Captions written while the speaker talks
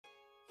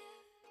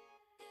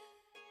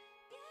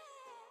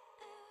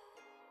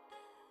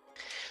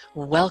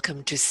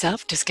Welcome to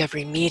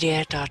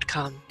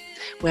selfdiscoverymedia.com,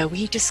 where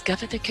we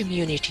discover the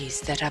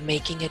communities that are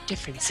making a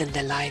difference in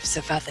the lives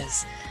of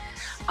others.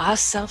 Our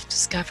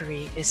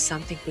self-discovery is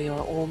something we are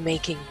all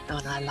making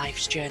on our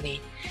life's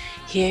journey.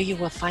 Here you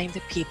will find the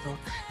people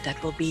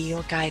that will be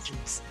your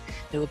guidance,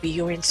 that will be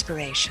your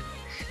inspiration,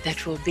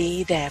 that will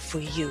be there for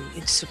you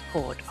in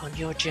support on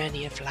your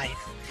journey of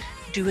life.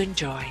 Do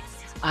enjoy.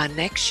 Our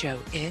next show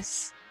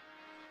is...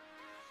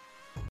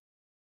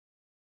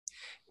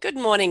 Good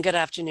morning, good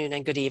afternoon,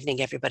 and good evening,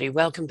 everybody.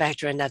 Welcome back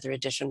to another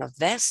edition of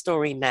Their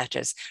Story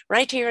Matters,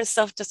 right here on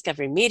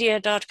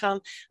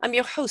selfdiscoverymedia.com. I'm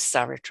your host,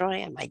 Sarah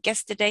Troy, and my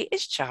guest today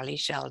is Charlie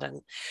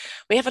Sheldon.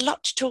 We have a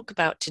lot to talk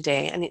about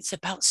today, and it's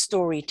about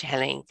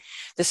storytelling,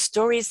 the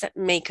stories that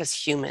make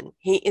us human.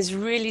 He is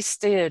really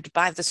stirred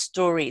by the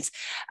stories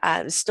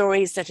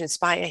that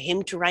inspire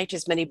him to write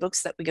as many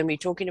books that we're going to be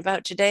talking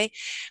about today,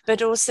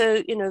 but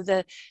also,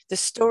 the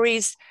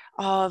stories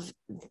of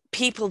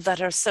people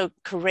that are so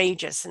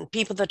courageous and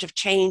people that have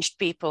changed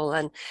people.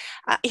 And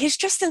he's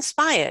just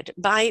inspired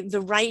by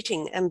the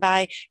writing and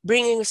by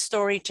bringing a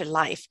story to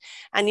life.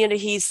 And,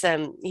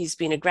 he's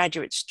been a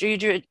graduate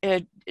student,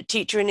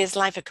 teacher in his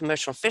life, a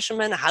commercial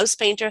fisherman, a house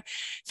painter,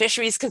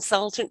 fisheries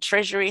consultant,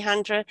 treasury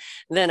hunter,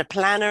 then a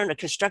planner and a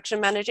construction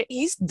manager.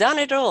 He's done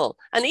it all.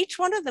 And each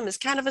one of them is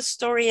kind of a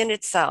story in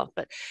itself.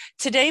 But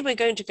today we're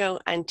going to go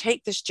and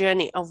take this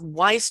journey of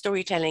why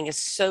storytelling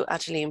is so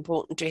utterly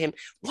important to him,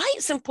 why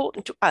it's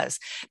important to us,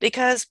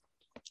 because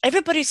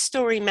everybody's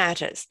story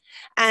matters.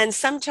 And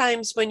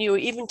sometimes when you're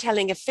even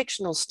telling a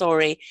fictional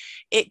story,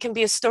 it can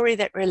be a story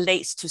that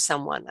relates to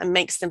someone and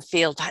makes them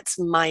feel that's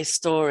my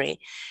story.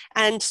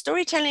 And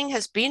storytelling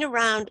has been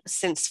around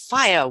since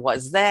fire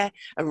was there,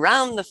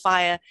 around the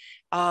fire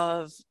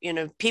of,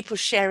 people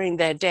sharing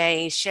their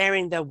day,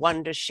 sharing their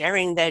wonders,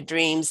 sharing their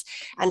dreams.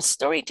 And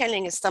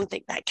storytelling is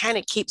something that kind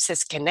of keeps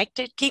us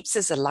connected, keeps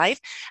us alive,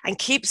 and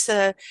keeps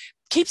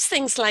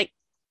things like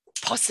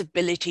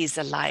possibilities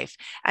alive.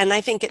 And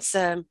I think it's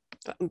a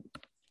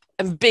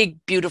big,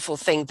 beautiful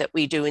thing that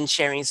we do in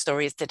sharing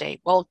stories today.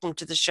 Welcome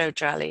to the show,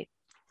 Charlie.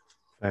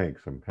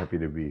 Thanks. I'm happy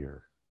to be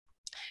here.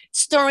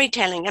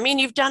 Storytelling. I mean,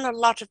 you've done a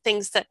lot of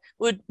things that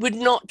would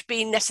not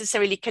be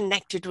necessarily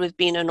connected with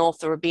being an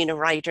author or being a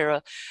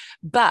writer,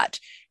 but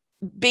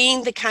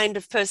being the kind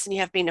of person you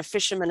have been, a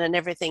fisherman and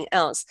everything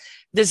else,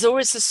 there's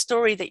always a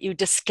story that you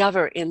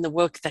discover in the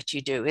work that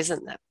you do,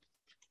 isn't there?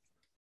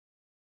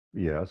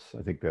 Yes,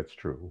 I think that's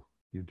true.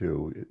 You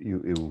do.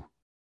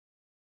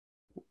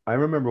 I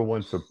remember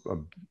once a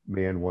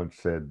man once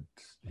said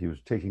he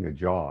was taking a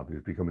job. He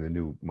was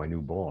becoming my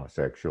new boss,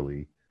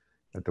 actually,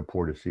 at the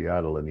Port of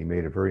Seattle, and he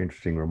made a very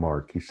interesting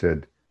remark. He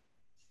said,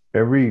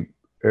 every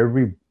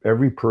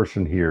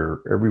person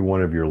here, every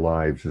one of your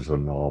lives is a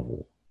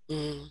novel.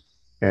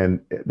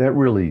 And that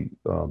really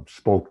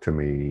spoke to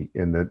me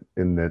in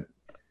that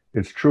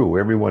it's true.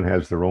 Everyone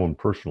has their own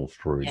personal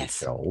story to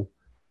tell.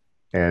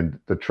 And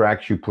the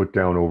tracks you put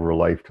down over a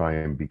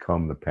lifetime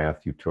become the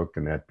path you took,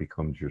 and that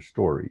becomes your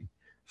story.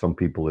 Some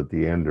people at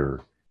the end are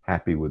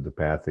happy with the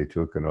path they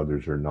took and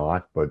others are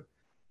not, but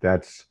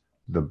that's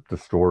the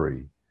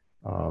story.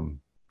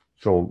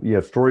 So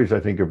yeah, stories I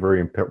think are very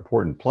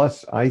important.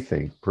 Plus, I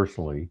think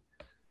personally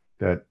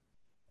that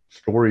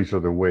stories are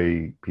the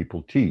way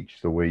people teach,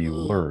 the way you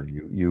learn.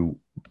 You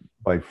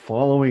by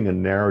following a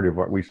narrative,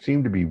 we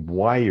seem to be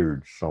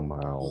wired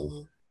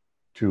somehow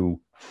to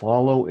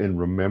follow and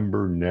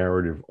remember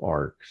narrative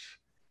arcs,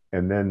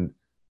 and then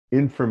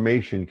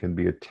information can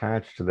be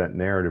attached to that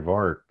narrative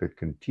arc that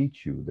can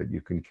teach you, that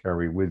you can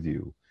carry with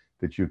you,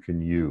 that you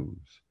can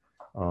use.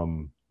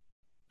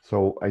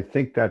 So I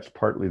think that's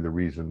partly the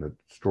reason that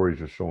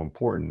stories are so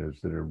important, is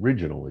that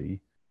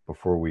originally,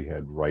 before we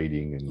had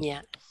writing and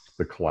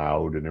the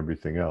cloud and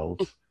everything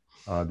else,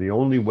 the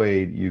only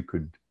way you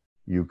could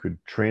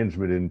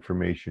transmit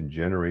information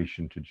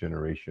generation to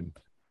generation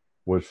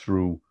was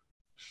through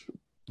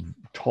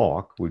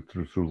talk,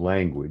 through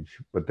language,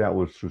 but that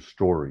was through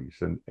stories.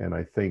 And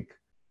I think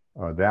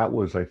that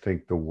was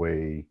the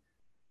way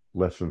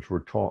lessons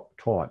were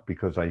taught,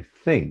 because I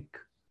think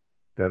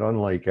that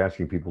unlike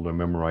asking people to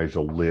memorize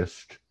a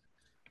list,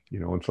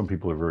 and some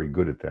people are very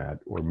good at that,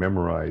 or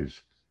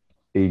memorize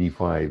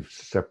 85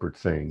 separate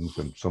things,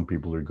 and some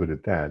people are good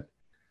at that,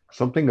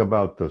 something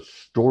about the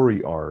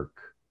story arc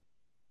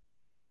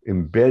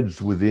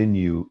embeds within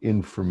you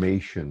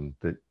information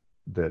that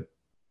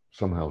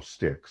somehow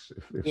sticks,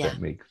 if that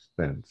makes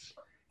sense.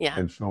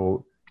 And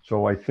so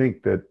I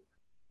think that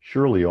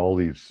surely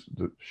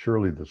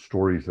the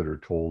stories that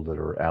are told, that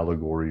are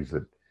allegories,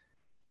 that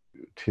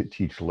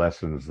teach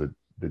lessons, that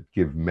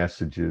give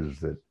messages,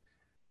 that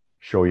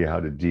show you how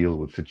to deal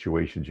with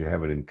situations you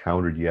haven't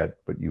encountered yet,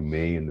 but you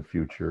may in the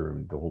future,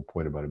 and the whole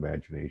point about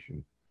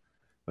imagination,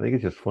 I think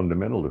it's just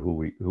fundamental to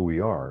who we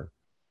are.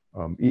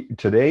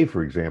 Today,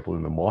 for example,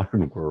 in the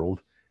modern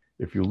world,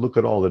 if you look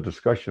at all the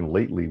discussion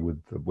lately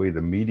with the way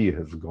the media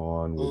has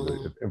gone, with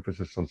the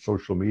emphasis on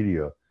social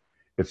media,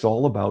 it's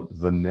all about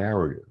the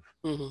narrative.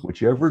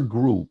 Whichever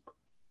group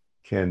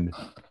can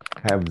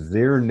have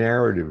their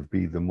narrative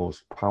be the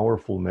most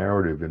powerful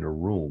narrative in a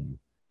room,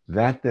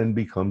 that then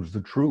becomes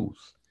the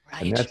truth.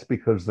 And Right. that's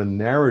because the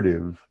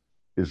narrative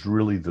is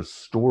really the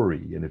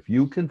story. And if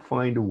you can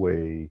find a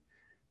way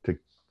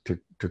to,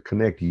 to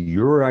connect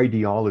your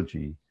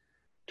ideology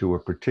to a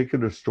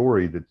particular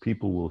story that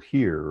people will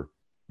hear,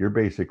 you're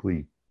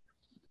basically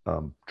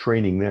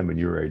training them in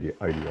your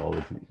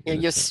ideology. Yeah,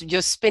 In a sense.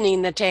 you're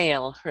spinning the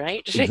tail,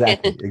 right?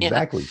 Exactly, Yeah.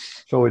 exactly.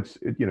 So it's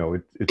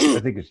I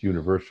think it's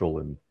universal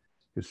and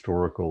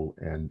historical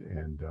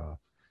and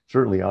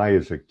certainly I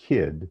as a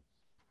kid,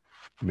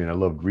 I mean I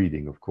loved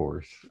reading of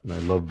course and I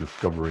loved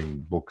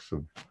discovering books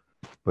of,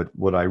 but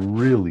what I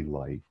really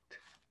liked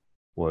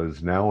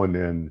was now and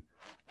then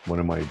one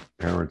of my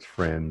parents'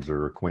 friends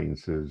or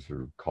acquaintances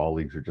or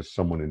colleagues or just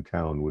someone in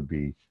town would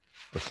be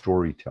a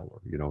storyteller.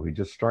 You know, he'd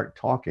just start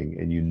talking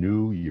and you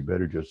knew you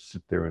better just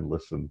sit there and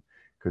listen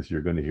because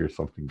you're going to hear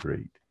something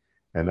great.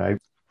 And I,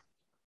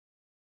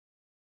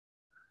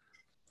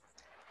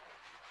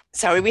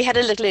 Sorry, we had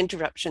a little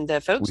interruption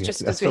there, folks, just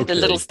because that's we had a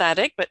little okay.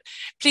 static, but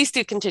please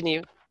do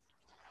continue.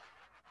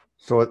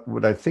 So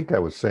what I think I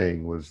was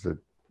saying was that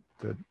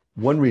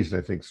one reason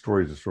I think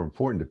stories are so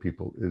important to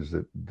people is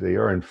that they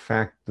are in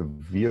fact the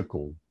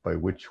vehicle by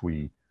which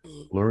we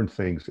Mm, learn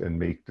things and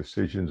make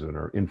decisions and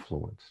are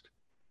influenced.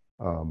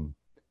 Um,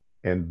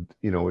 and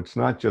it's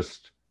not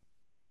just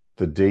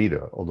the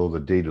data, although the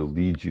data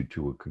leads you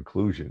to a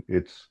conclusion.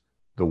 It's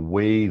the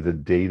way the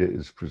data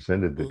is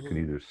presented that can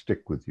mhm. either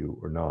stick with you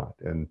or not.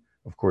 And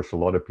of course, a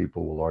lot of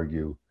people will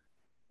argue,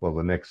 well,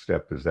 the next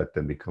step is that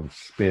then becomes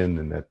spin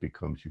and that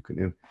becomes you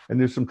can, and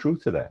there's some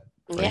truth to that.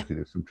 Yeah. Frankly,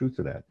 there's some truth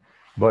to that.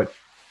 But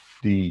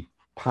the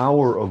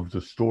power of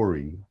the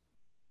story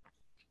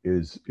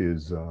is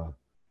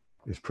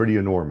pretty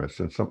enormous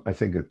and some I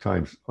think at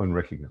times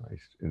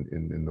unrecognized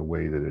in the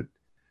way that it.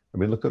 I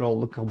mean, look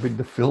how big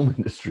the film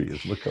industry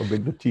is. Look how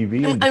big the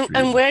TV industry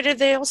And is. where did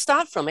they all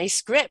start from? A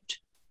script,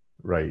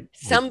 Right.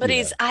 Yeah.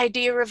 somebody's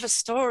idea of a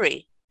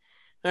story.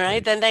 All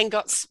right, Right. then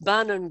got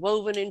spun and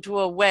woven into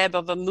a web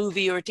of a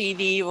movie or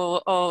TV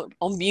or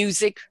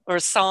music or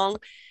song,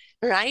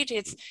 right?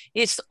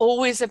 It's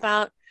always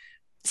about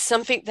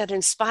something that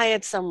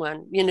inspired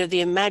someone,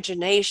 the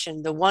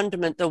imagination, the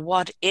wonderment, the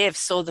what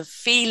ifs, or the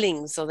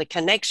feelings, or the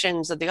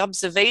connections, or the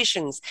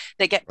observations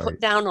that get put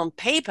Right. down on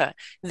paper,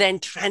 then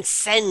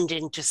transcend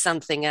into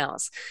something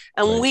else.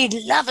 And Right. we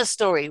love a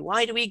story.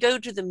 Why do we go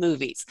to the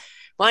movies?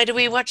 Why do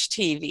we watch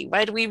TV?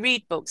 Why do we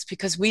read books?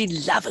 Because we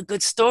love a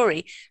good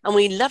story and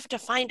we love to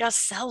find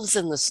ourselves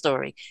in the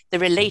story, the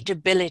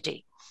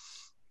relatability.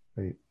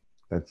 Right.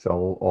 That's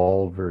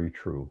all very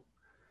true.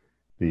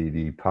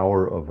 The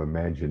power of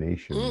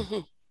imagination. Mm-hmm.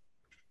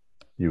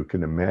 You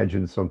can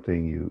imagine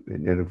something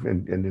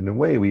and in a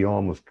way we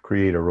almost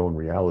create our own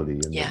reality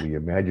in that Yeah. we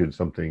imagine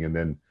something and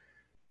then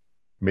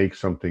make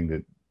something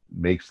that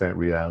makes that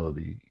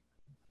reality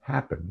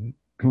happen.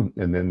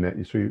 And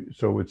then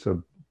so it's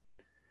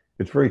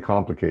very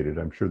complicated.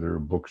 I'm sure there are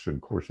books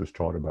and courses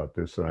taught about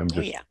this, and I'm Oh,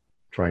 just yeah.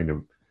 trying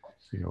to,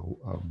 you know,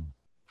 um,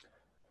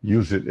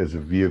 use it as a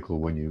vehicle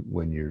when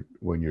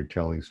you're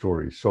telling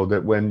stories, so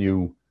that when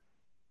you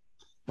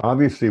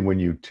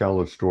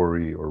tell a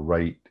story or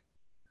write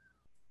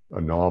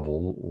a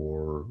novel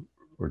or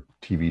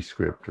TV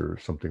script or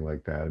something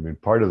like that. I mean,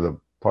 part of the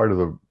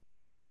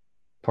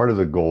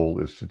goal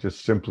is to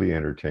just simply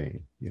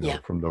entertain. Yeah.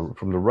 From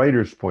the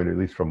writer's point, at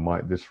least from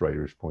this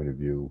writer's point of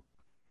view,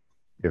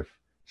 if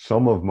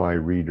some of my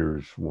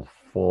readers will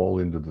fall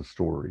into the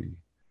story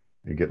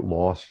and get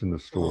lost in the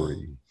Mm.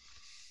 story,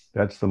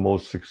 that's the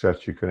most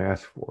success you can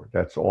ask for.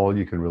 That's all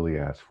you can really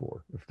ask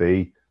for.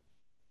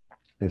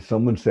 If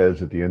someone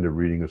says at the end of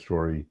reading a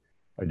story,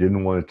 I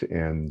didn't want it to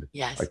end, I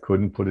Yes.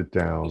 couldn't put it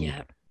down,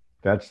 Yeah.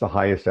 that's the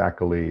highest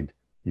accolade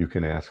you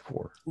can ask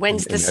for.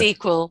 When's the And that's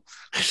sequel?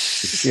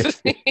 yeah,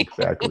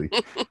 exactly.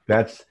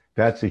 That's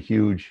a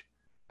huge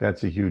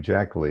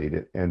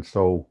accolade. And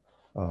so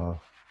uh,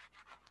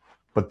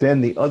 but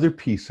then the other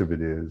piece of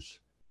it is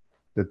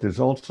that there's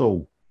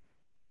also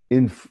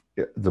in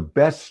the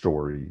best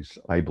stories,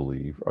 I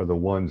believe, are the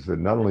ones that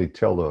not only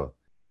tell a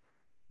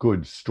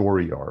good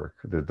story arc,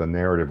 the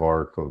narrative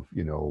arc of,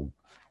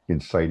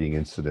 inciting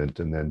incident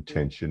and then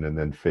tension and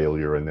then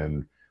failure and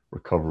then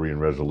recovery and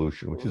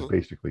resolution, which is Mhm.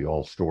 basically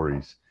all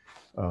stories.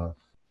 Uh,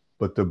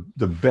 but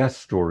the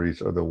best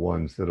stories are the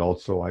ones that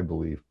also, I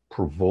believe,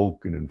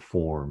 provoke and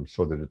inform,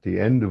 so that at the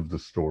end of the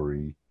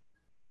story,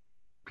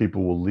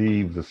 people will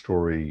leave the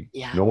story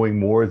Yeah. knowing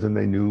more than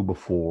they knew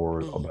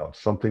before Mhm. about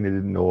something they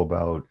didn't know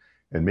about,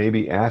 and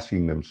maybe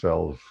asking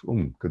themselves,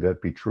 could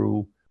that be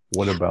true?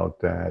 What Yeah. about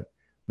that?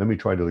 Let me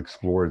try to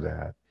explore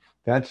that.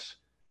 That's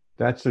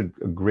that's a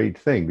great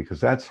thing,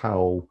 because that's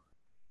how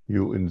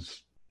you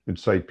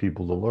incite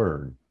people to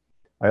learn.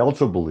 I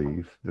also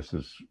believe, this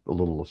is a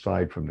little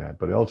aside from that,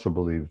 but I also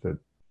believe that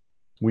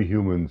we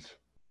humans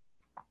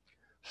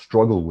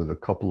struggle with a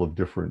couple of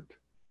different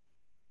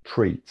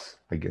traits,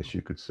 I guess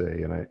you could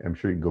say. And I'm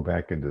sure you can go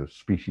back into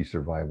species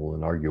survival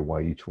and argue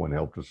why each one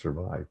helped us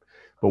survive.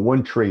 But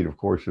one trait, of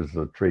course, is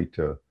the trait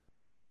to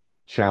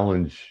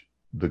challenge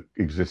the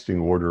existing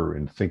order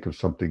and think of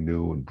something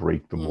new and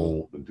break the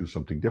mold and do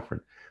something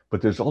different.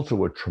 But there's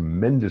also a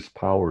tremendous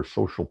power,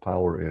 social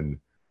power, in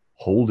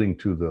holding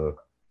to the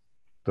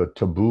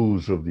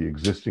taboos of the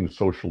existing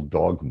social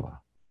dogma.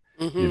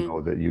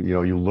 That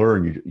you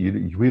learn,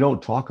 we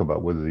don't talk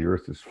about whether the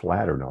earth is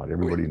flat or not.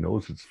 Everybody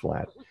knows it's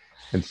flat.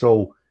 And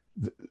so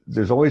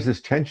there's always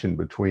this tension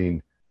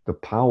between the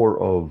power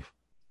of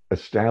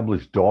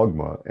established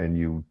dogma, and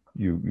you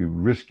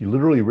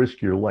literally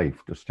risk your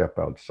life to step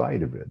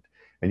outside of it,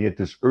 and yet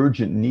this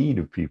urgent need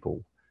of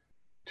people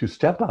to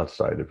step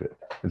outside of it.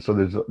 And so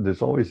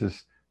there's always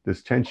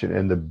this tension.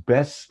 And the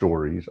best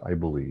stories, I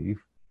believe,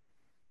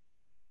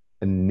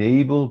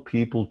 enable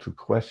people to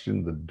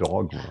question the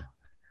dogma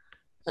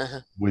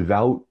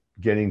without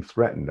getting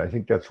threatened. I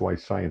think that's why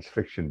science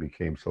fiction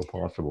became so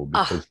possible,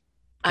 because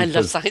I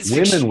love science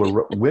fiction.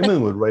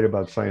 Women would write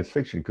about science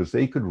fiction because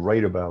they could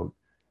write about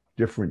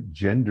different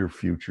gender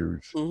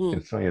futures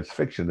in science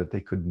fiction that they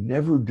could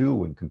never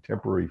do in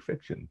contemporary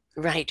fiction.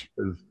 Right.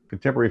 Because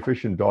contemporary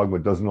fiction dogma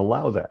doesn't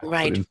allow that.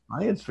 Right. But in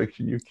science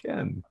fiction, you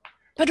can.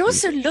 But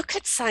also look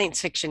at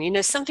science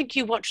fiction, something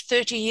you watched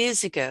 30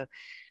 years ago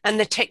and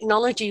the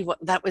technology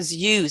that was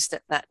used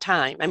at that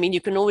time. I mean,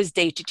 you can always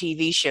date a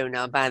TV show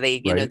now by the,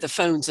 the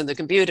phones and the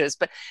computers,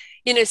 but,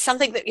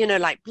 something that,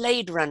 like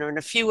Blade Runner and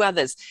a few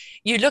others,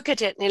 you look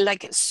at it and you're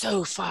like, it's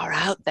so far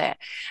out there.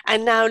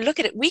 And now look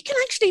at it. We can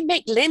actually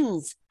make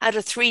limbs out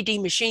of 3D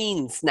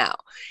machines now.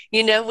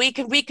 We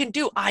can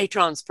do eye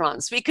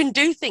transplants. We can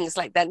do things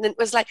like that. And it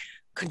was like,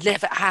 could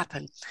never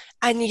happen.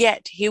 And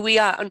yet here we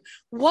are. And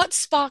what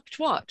sparked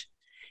what?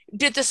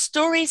 Did the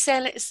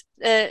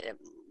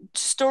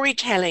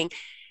storytelling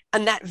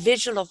and that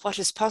visual of what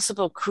is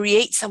possible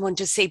create someone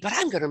to say, but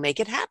I'm going to make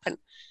it happen?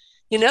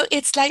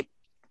 It's like,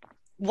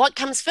 what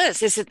comes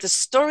first? Is it the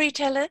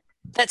storyteller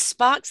that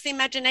sparks the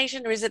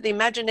imagination, or is it the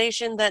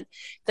imagination that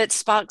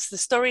sparks the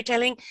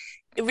storytelling?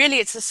 Really,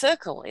 it's a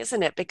circle,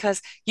 isn't it?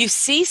 Because you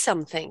see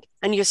something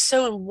and you're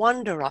so in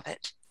wonder of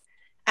it.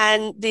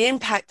 And the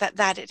impact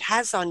that it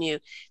has on you,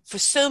 for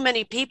so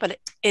many people,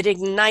 it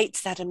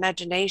ignites that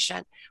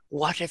imagination.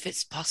 What if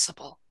it's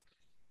possible?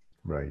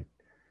 Right.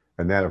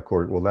 And that, of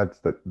course, well, that's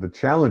the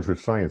challenge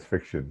with science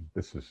fiction.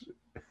 This is,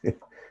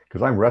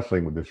 because I'm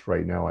wrestling with this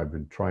right now. I've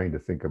been trying to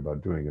think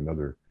about doing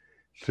another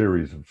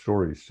series of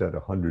stories set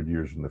 100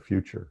 years in the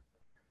future.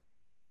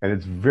 And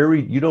it's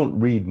you don't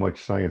read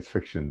much science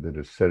fiction that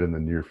is set in the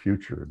near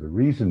future. The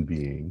reason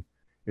being,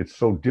 it's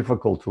so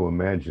difficult to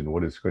imagine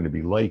what it's going to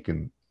be like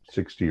in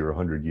 60 or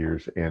 100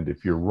 years. And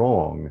if you're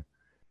wrong,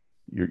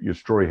 your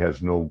story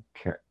has no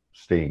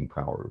staying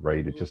power,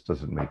 right? It just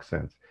doesn't make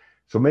sense.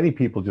 So many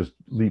people just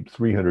leap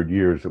 300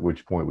 years, at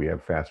which point we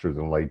have faster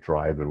than light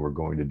drive and we're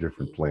going to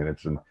different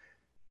planets. And,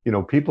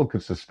 people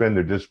could suspend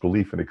their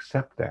disbelief and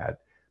accept that,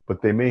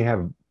 but they may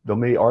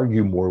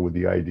argue more with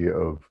the idea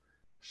of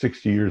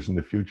 60 years in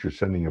the future,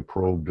 sending a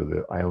probe to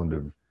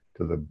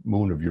the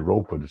moon of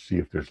Europa to see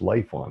if there's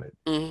life on it.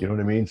 You know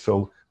what I mean?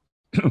 So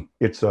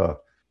it's a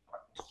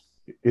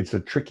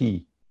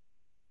tricky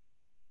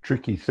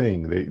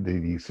thing.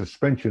 The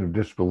suspension of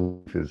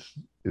disbelief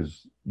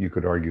is, you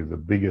could argue, the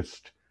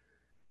biggest.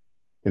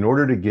 In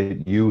order to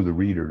get you, the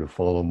reader, to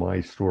follow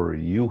my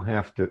story, you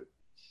have to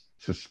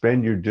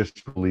suspend your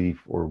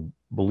disbelief or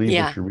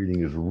believe what you're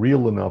reading is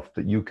real enough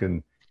that you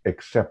can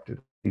accept it,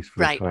 at least for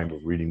the time of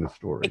reading the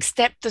story.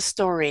 Accept the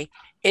story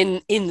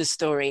in the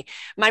story.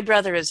 My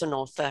brother is an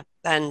author,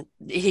 and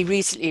he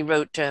recently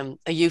wrote a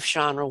youth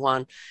genre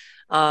one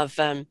of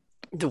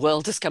the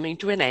world is coming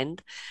to an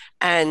end,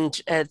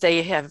 and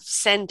they have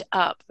sent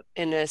up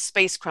in a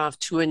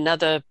spacecraft to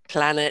another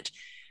planet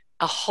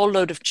a whole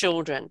load of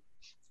children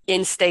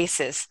in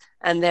stasis,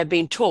 and they're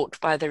being taught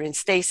by their in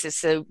stasis.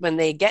 So when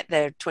they get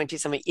there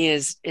 20-something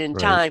years in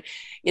time,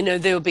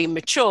 they'll be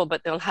mature,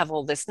 but they'll have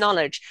all this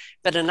knowledge.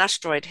 But an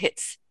asteroid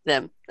hits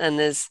them, and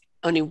there's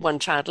only one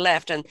child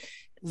left. And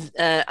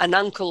an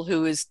uncle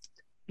who has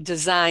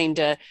designed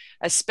a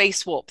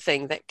space warp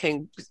thing that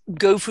can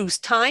go through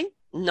time,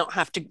 not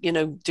have to,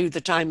 do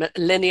the time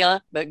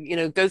linear, but,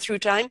 go through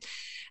time.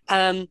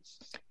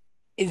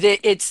 They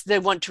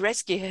want to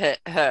rescue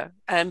her.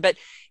 But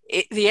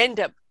they end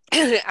up,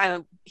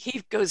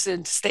 he goes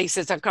into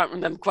stasis. I can't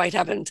remember quite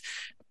happened.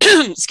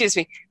 Excuse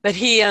me. But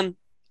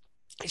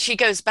she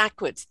goes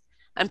backwards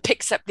and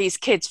picks up these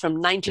kids from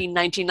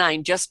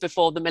 1999, just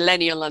before the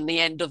millennial and the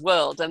end of the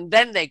world. And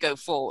then they go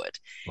forward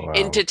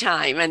into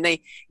time, and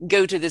they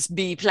go to this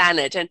B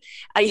planet. And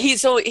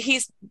he's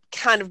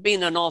kind of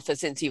been an author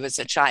since he was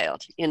a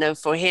child.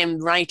 For him,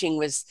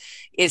 writing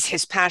is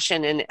his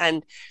passion,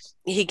 and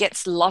he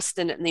gets lost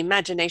in it in the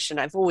imagination.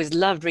 I've always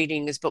loved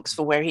reading his books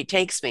for where he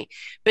takes me.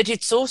 But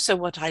it's also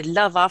what I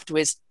love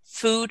afterwards,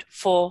 food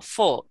for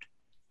thought.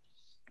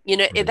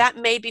 That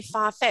may be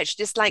far-fetched.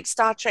 It's like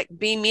Star Trek,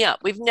 beam me up.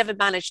 We've never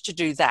managed to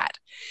do that.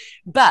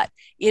 But,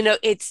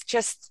 it's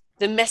just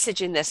the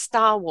message in there,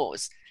 Star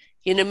Wars,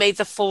 may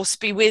the force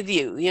be with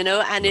you,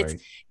 and it's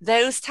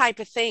those type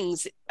of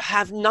things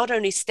have not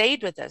only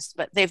stayed with us,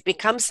 but they've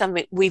become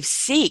something we've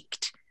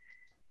seeked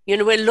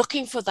We're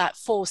looking for that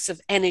force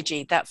of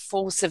energy, that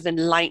force of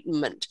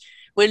enlightenment.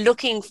 We're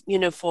looking,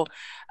 for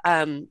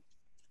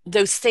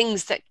those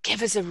things that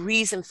give us a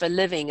reason for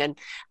living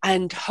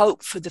and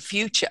hope for the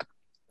future.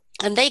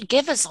 And they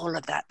give us all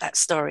of that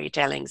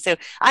storytelling. So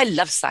I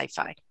love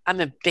sci-fi. I'm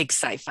a big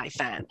sci-fi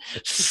fan.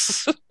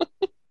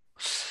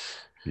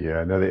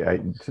 Yeah, no,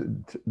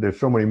 there's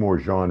so many more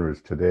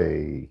genres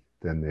today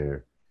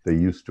than they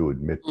used to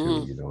admit to.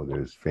 Mm,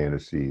 There's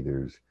fantasy,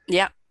 there's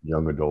yeah,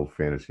 young adult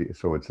fantasy,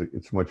 so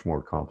it's much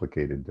more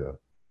complicated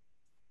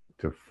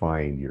to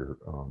find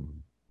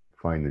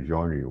the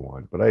genre you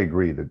want. But I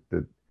agree that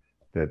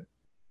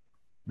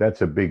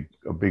that's a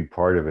big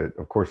part of it.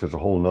 Of course, there's a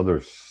whole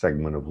other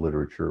segment of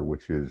literature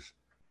which is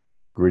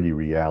gritty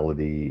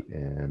reality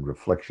and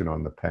reflection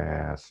on the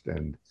past,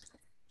 and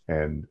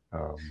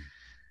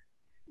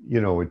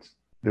it's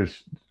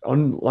there's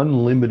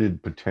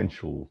unlimited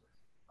potential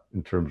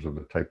in terms of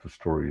the type of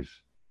stories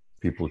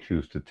people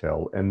choose to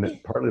tell. And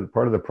that part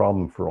of the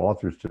problem for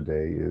authors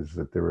today is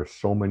that there are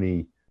so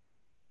many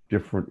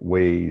different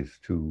ways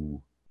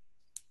to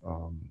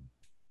um,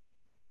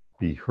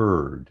 be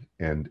heard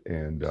and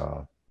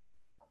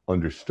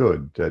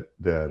understood, that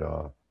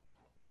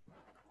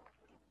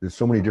there's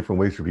so many different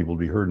ways for people to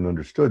be heard and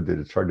understood that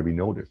it's hard to be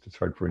noticed. It's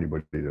hard for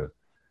anybody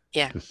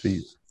yeah. to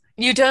see.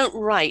 You don't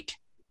write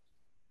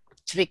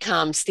to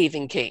become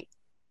Stephen King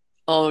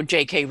or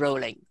J.K.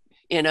 Rowling.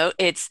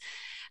 It's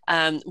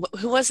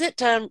who was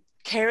it?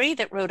 Carey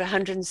that wrote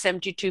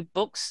 172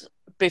 books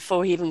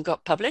before he even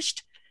got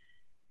published.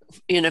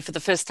 For the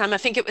first time, I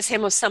think it was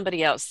him or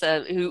somebody else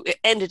who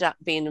ended up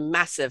being a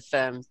massive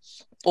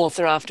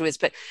author afterwards.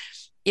 But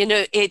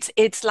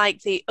it's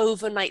like the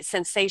overnight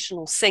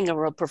sensational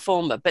singer or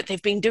performer, but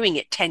they've been doing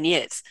it 10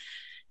 years.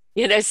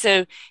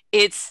 So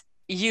it's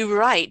you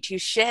write, you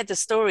share the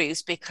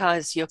stories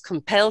because you're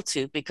compelled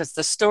to, because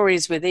the story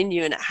is within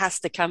you and it has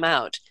to come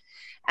out.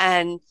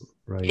 And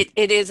Right.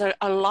 it is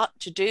a lot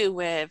to do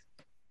with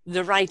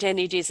the right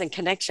energies and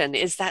connection.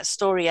 Is that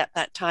story at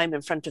that time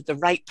in front of the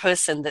right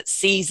person that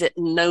sees it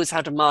and knows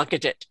how to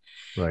market it?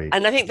 Right.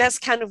 And I think that's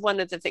kind of one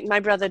of the things. My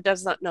brother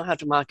does not know how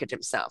to market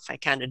himself. I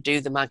kind of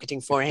do the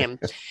marketing for him.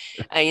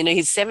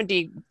 He's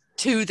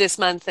 72 this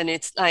month, and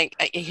it's like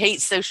he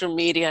hates social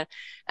media,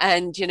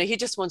 and he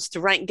just wants to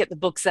write and get the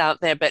books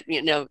out there. But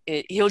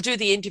he'll do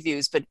the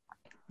interviews, but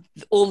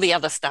all the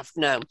other stuff,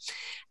 no.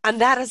 And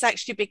that has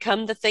actually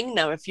become the thing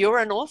now. If you're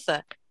an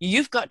author,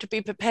 you've got to be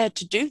prepared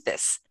to do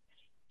this.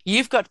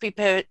 You've got to be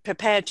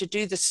prepared to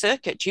do the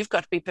circuit. You've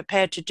got to be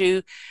prepared to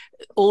do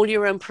all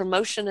your own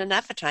promotion and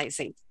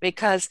advertising,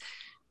 because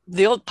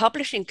the old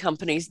publishing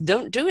companies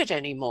don't do it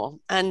anymore.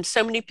 And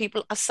so many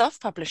people are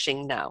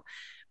self-publishing now,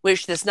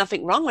 which there's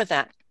nothing wrong with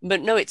that.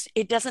 But no,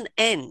 it doesn't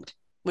end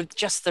with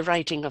just the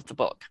writing of the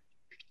book.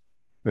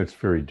 That's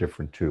very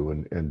different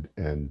too.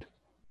 And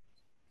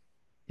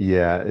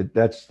yeah,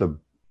 that's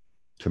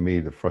to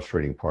me, the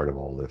frustrating part of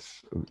all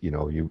this.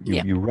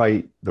 Yeah. You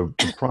write, the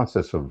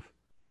process of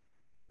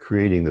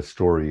creating the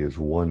story is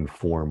one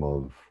form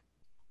of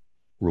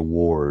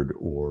reward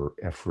or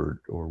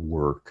effort or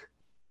work.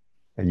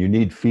 And you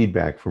need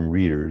feedback from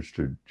readers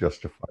to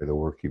justify the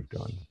work you've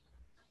done.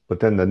 But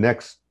then the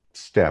next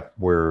step,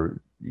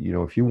 where,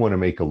 if you want to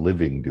make a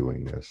living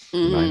doing this,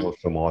 and I know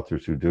some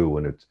authors who do,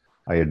 and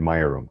I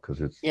admire them,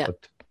 because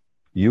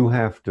you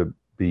have to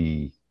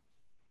be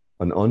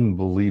an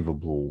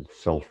unbelievable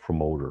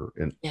self-promoter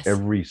in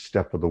every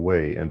step of the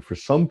way. And for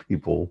some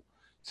people,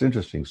 it's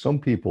interesting. Some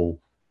people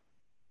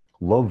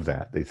love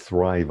that. They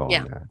thrive on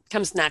that.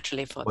 Comes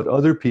naturally for them. But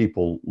other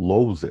people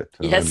loathe it.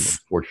 And I'm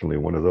unfortunately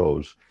one of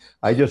those.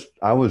 I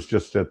was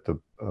just at the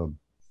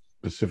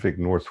Pacific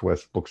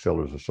Northwest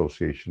Booksellers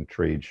Association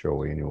trade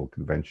show annual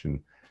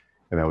convention,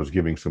 and I was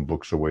giving some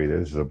books away.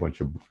 This is a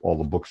bunch of all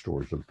the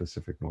bookstores of the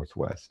Pacific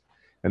Northwest.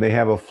 And they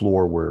have a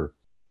floor where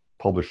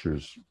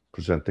publishers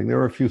presenting. There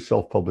are a few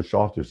self-published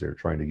authors there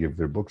trying to give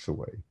their books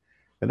away.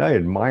 And I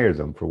admire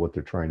them for what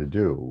they're trying to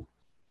do,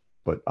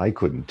 but I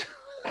couldn't.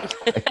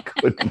 I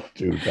couldn't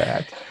do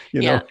that,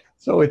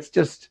 So this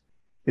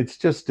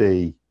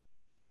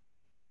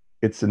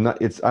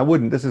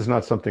is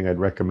not something I'd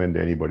recommend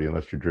to anybody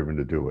unless you're driven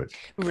to do it.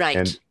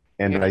 Right.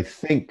 And I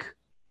think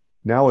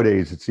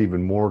nowadays it's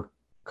even more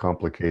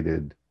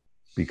complicated,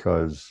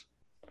 because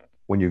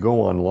when you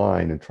go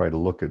online and try to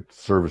look at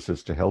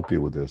services to help you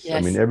with this,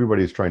 I mean,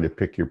 everybody's trying to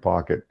pick your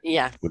pocket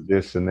with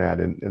this and that,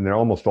 and they're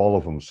almost all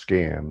of them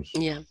scams.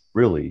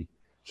 Really.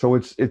 So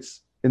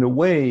it's in a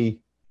way,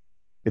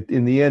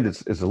 in the end,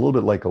 it's a little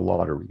bit like a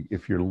lottery.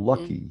 If you're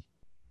lucky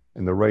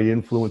and the right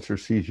influencer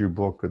sees your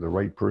book, or the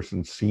right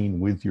person seen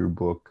with your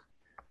book,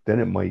 then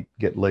it might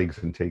get legs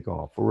and take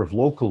off. Or if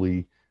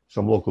locally,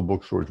 some local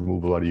bookstores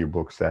move a lot of your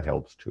books, that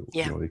helps too.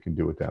 They can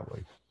do it that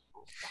way.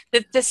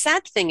 The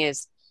sad thing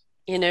is,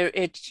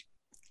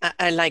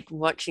 I like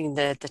watching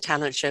the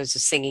talent shows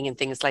of singing and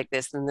things like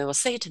this, and they will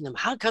say to them,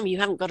 how come you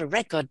haven't got a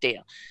record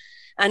deal?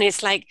 And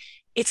it's like,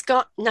 it's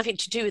got nothing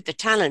to do with the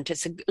talent.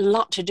 It's a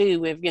lot to do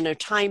with,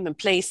 time and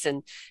place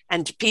and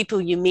people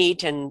you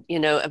meet and,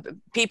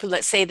 people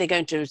that say they're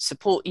going to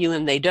support you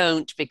and they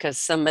don't because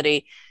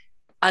somebody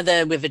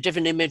other with a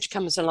different image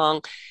comes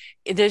along.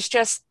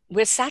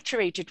 We're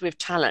saturated with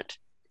talent.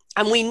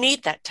 And we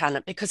need that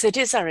talent because it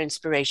is our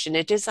inspiration.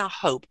 It is our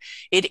hope.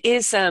 It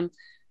is a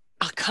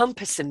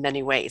compass in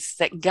many ways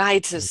that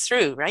guides us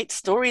through, right?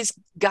 Stories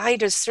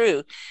guide us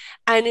through.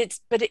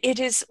 But it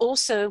is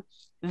also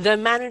the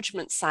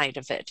management side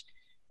of it.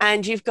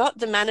 And you've got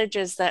the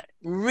managers that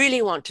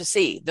really want to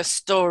see the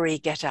story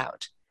get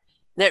out,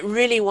 that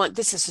really want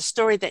this is a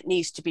story that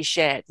needs to be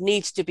shared,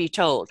 needs to be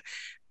told.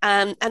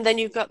 And then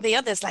you've got the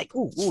others like,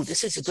 oh,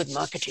 this is a good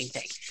marketing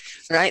thing,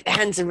 right? The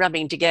hands are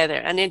rubbing together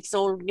and it's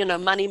all,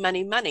 money,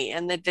 money, money.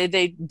 And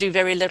they do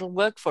very little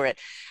work for it.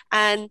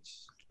 And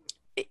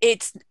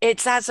it's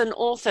as an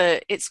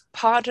author, it's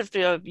part of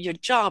your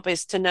job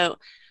is to know,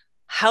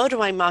 how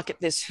do I market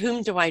this?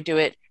 Whom do I do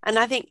it? And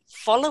I think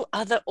follow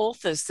other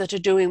authors that are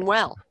doing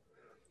well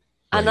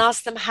and Right.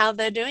 ask them how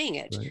they're doing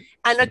it. Right.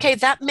 And okay,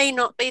 that may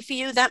not be for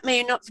you, that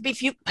may not be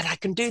for you, but I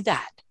can do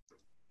that.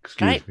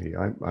 Right? Excuse me.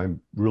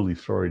 I'm really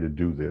sorry to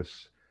do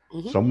this.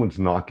 Mm-hmm. Someone's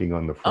knocking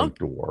on the front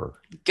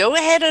door. Go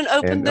ahead and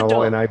open the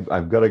door. And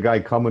I've got a guy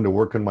coming to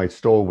work on my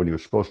stove when he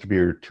was supposed to be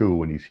here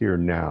too, and he's here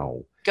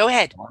now. Go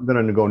ahead. I'm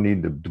gonna go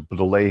need to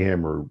delay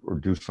him or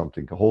do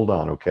something. Hold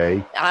on,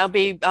 okay? I'll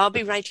be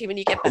right here when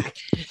you get back.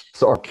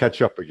 So I'll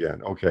catch up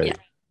again. Okay. Yeah.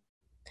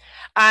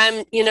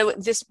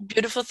 This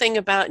beautiful thing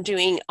about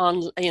doing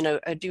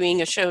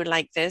a show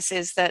like this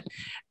is that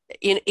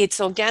it's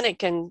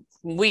organic and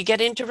we get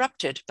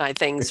interrupted by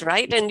things,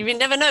 right? And you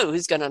never know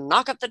who's going to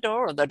knock at the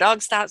door, or the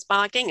dog starts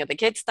barking, or the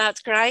kid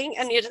starts crying,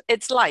 and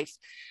it's life.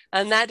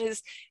 And that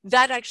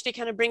actually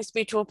kind of brings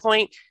me to a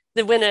point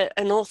that when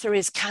an author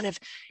is kind of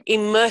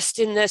immersed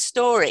in their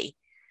story,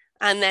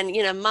 and then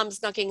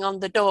mum's knocking on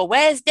the door,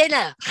 where's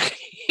dinner?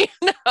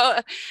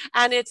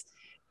 And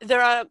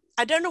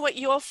I don't know what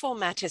your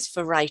format is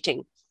for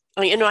writing.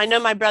 I know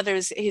my brother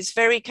he's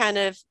very kind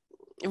of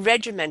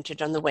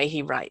regimented on the way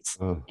he writes.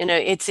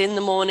 It's in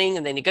the morning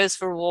and then he goes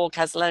for a walk,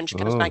 has lunch,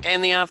 comes back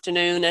in the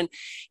afternoon. And,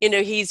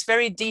 he's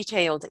very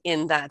detailed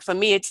in that. For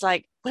me, it's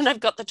like when I've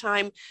got the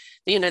time,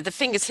 the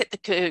fingers hit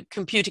the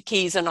computer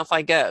keys and off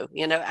I go,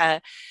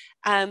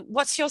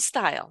 what's your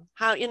style?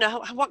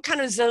 What kind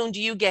of zone do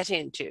you get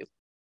into?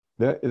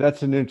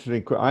 That's an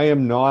interesting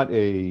question.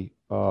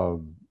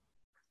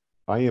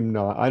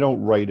 I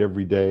don't write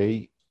every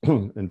day.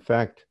 In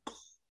fact,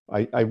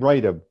 I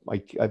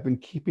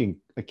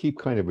keep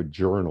kind of a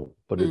journal,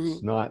 but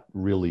it's not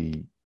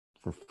really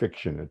for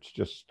fiction. It's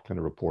just kind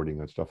of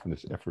reporting on stuff in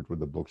this effort with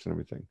the books and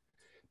everything.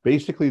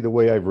 Basically, the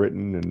way I've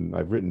written, and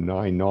I've written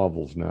 9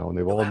 novels now, and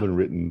they've all been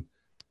written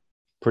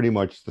pretty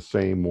much the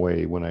same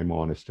way when I'm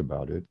honest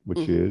about it,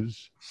 which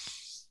is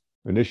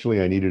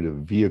initially I needed a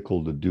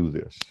vehicle to do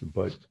this.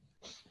 But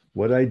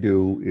what I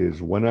do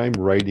is when I'm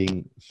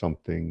writing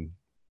something,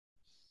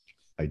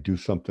 I do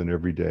something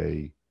every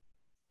day.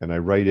 And I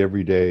write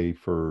every day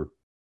for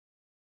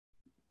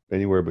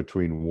anywhere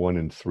between 1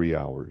 and 3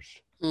 hours.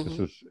 This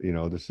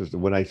is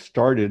when I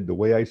started, the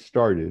way I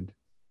started,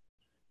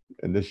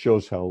 and this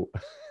shows how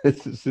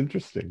this is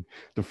interesting.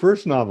 The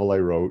first novel I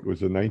wrote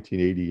was in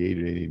 1988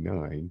 and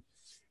 89,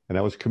 and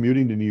I was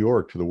commuting to New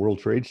York to the World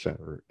Trade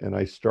Center, and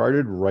I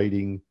started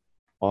writing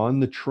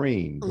on the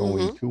train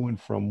going to and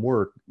from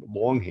work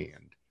longhand.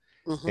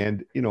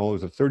 And, it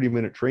was a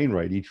 30-minute train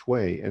ride each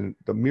way. And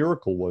the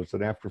miracle was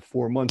that after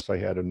 4 months, I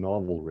had a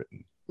novel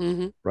written,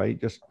 right?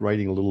 Just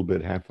writing a little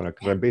bit, half an hour,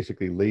 because I'm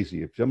basically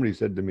lazy. If somebody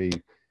said to me,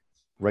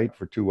 write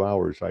for 2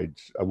 hours, I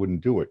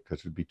wouldn't do it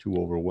because it'd be too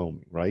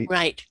overwhelming, right?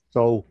 Right.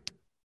 So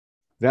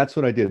that's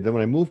what I did. Then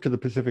when I moved to the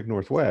Pacific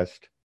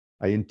Northwest,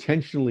 I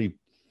intentionally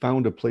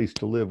found a place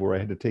to live where I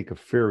had to take a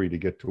ferry to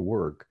get to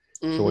work.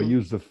 So I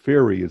used the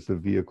ferry as the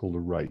vehicle to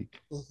write,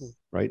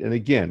 right? And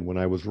again, when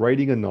I was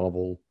writing a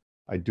novel,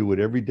 I do it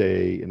every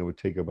day, and it would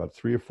take about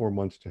 3 or 4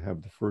 months to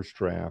have the first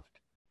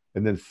draft,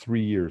 and then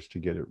 3 years to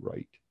get it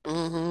right. I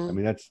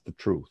mean, that's the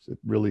truth.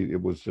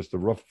 It was just a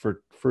rough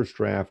first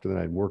draft, and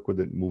then I'd work with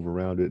it and move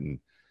around it and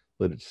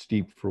let it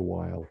steep for a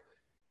while.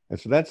 And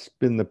so that's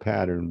been the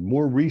pattern.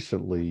 More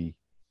recently,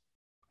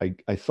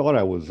 I thought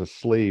I was a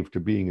slave to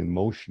being in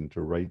motion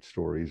to write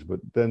stories,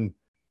 but then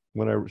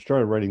when I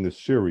started writing this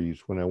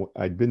series, when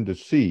I'd been to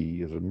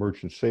sea as a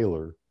merchant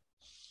sailor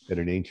at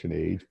an ancient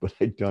age, but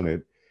I'd done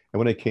it. And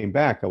when I came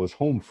back, I was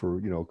home for,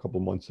 a couple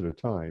months at a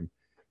time,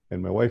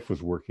 and my wife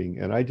was working,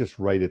 and I just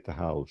write at the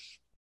house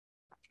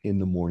in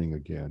the morning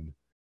again,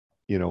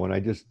 and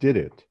I just did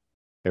it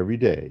every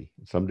day.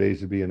 Some days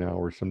it'd be an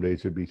hour, some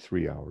days it'd be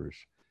 3 hours,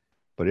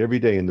 but every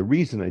day. And the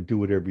reason I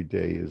do it every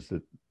day is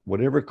that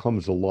whatever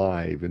comes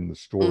alive in the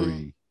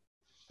story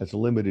has a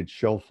limited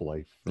shelf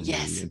life for me.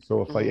 And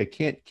so if I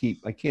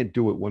can't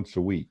do it once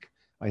a week.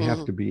 I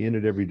have to be in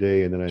it every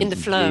day, and then I'm in the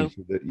flow.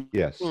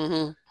 Yes.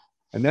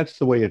 And that's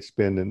the way it's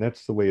been.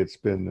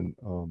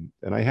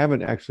 And I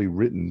haven't actually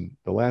written,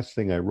 the last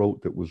thing I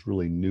wrote that was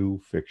really new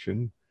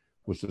fiction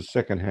was the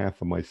second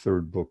half of my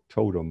third book,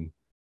 Totem,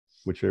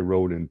 which I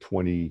wrote in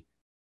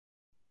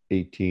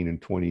 2018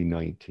 and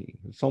 2019.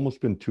 It's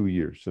almost been 2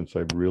 years since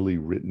I've really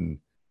written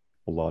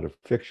a lot of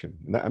fiction.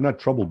 And I'm not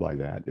troubled by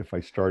that. If I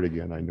start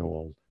again, I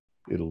know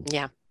it'll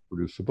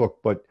produce a book.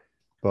 But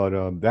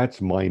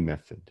that's my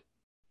method.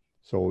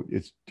 So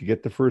it's to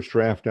get the first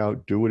draft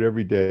out, do it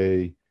every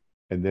day,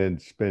 and then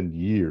spend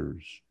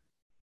years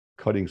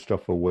cutting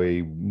stuff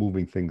away,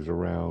 moving things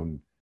around,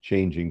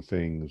 changing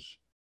things.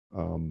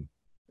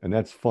 And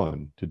that's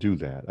fun to do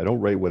that. I don't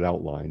write with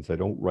outlines. I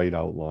don't write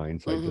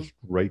outlines. I just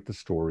write the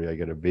story. I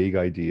get a vague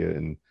idea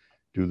and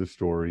do the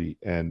story.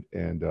 And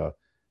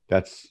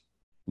that's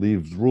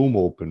leaves room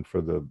open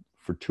for the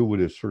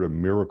fortuitous sort of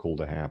miracle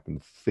to happen.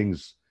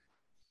 Things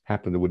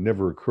happen that would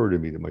never occur to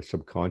me that my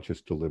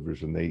subconscious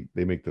delivers, and they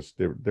make this,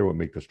 they're what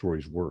make the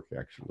stories work,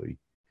 actually.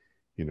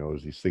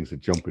 Is these things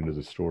that jump into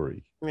the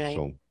story. Right.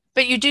 So,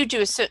 but you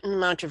do a certain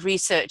amount of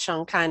research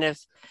on kind of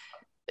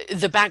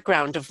the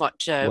background of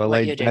what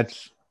you do.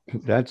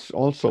 That's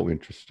also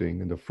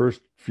interesting. In the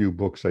first few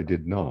books, I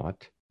did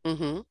not.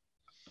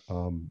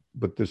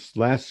 But this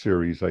last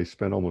series, I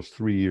spent almost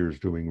 3 years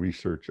doing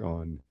research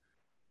on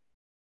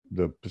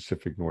the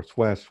Pacific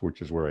Northwest,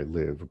 which is where I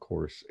live, of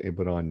course,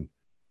 but on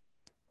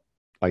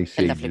ice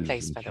ages, lovely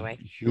place, by the way.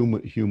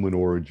 Human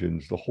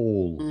origins, the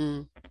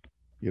whole.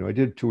 I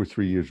did 2 or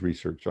 3 years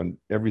research on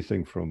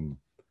everything from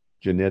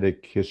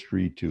genetic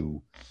history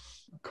to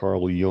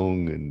Carl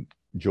Jung and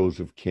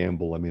Joseph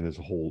Campbell. I mean, there's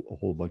a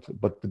whole bunch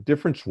but the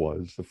difference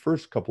was the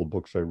first couple of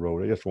books I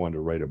wrote, I just wanted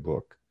to write a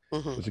book.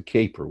 It was a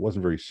caper. It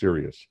wasn't very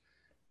serious.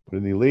 But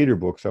in the later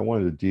books, I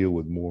wanted to deal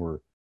with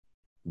more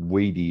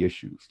weighty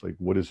issues. Like,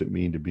 what does it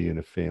mean to be in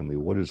a family?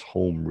 What does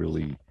home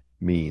really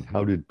mean?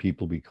 How did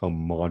people become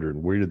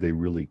modern? Where did they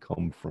really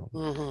come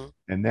from?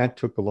 And that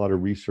took a lot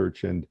of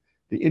research. And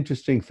the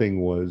interesting thing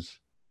was,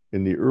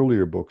 in the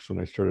earlier books, when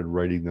I started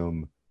writing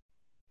them,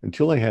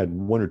 until I had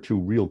 1 or 2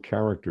 real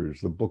characters,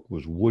 the book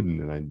was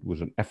wooden, and it was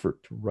an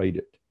effort to write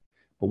it.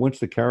 But once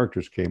the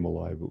characters came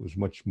alive, it was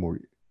much more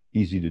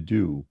easy to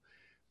do.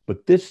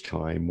 But this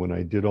time, when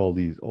I did all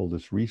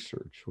this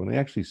research, when I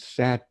actually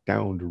sat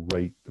down to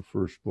write the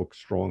first book,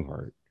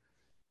 Strongheart,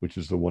 which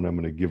is the one I'm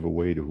going to give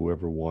away to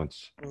whoever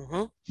wants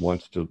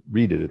to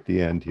read it at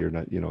the end here,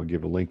 not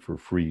give a link for a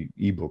free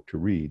ebook to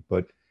read.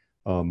 But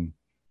when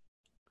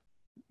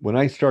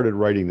I started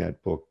writing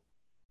that book,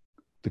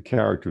 the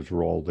characters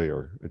were all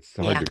there. It's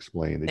hard to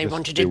explain. They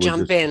wanted to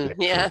jump in.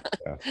 Yeah.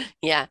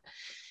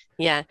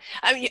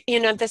 I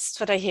mean, this is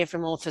what I hear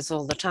from authors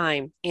all the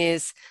time,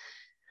 is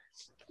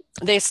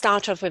they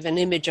start off with an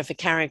image of a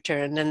character,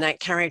 and then that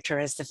character,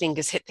 as the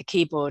fingers hit the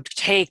keyboard,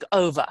 take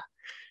over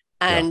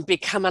and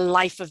become a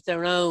life of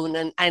their own.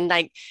 And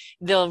like,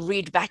 they'll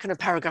read back on a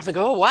paragraph and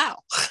go, oh,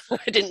 wow,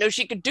 I didn't know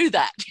she could do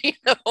that,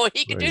 or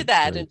he could do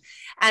that. Right.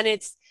 And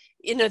it's,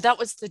 that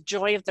was the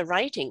joy of the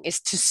writing, is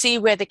to see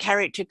where the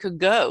character could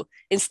go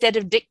instead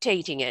of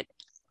dictating it,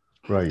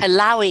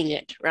 allowing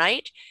it,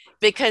 right?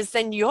 Because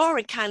then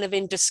you're kind of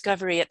in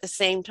discovery at the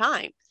same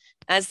time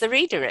as the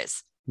reader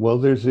is. Well,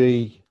 there's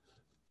a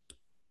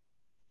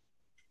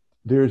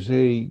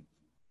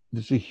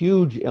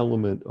huge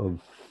element of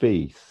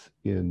faith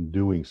in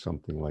doing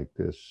something like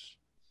this.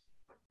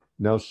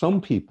 Now,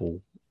 some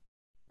people,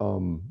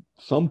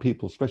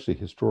 especially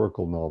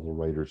historical novel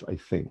writers, I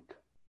think,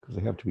 because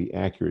they have to be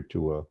accurate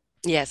to a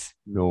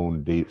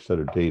known set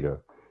of data.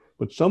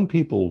 But some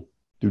people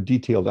do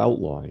detailed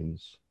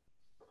outlines,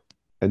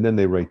 and then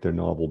they write their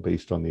novel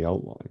based on the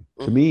outline.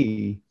 To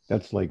me,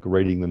 that's like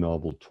writing the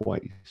novel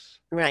twice.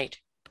 Right.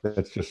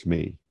 That's just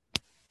me.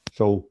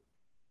 So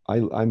I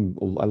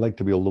like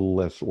to be a little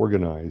less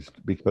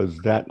organized, because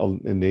that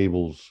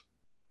enables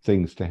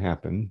things to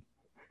happen,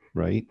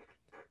 right?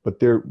 But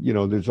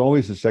there's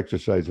always this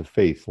exercise of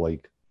faith,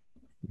 like,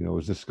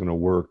 is this going to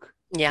work?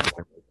 Yeah.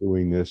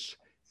 Doing this,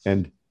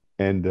 but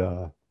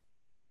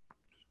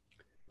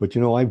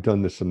I've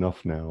done this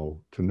enough now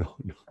to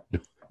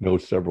know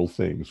several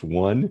things.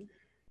 One,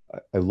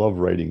 I love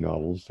writing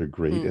novels. They're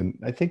great, and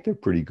I think they're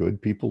pretty good.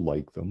 People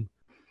like them.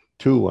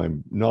 2,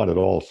 I'm not at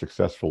all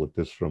successful at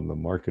this from the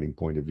marketing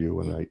point of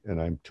view,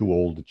 and I'm too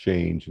old to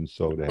change, and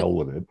so to hell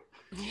with it.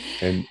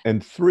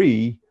 And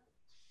 3,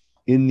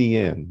 in the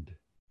end,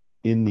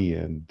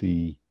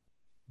 the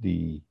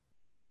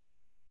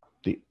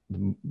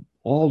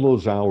all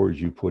those hours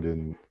you put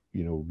in,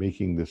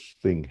 making this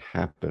thing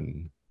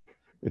happen,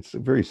 it's a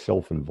very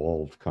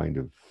self-involved kind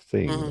of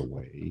thing in a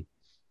way.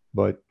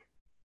 But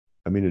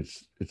I mean,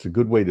 it's a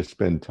good way to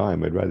spend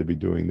time. I'd rather be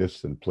doing this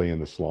than playing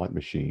the slot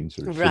machines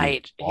or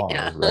right.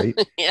 Bar, right?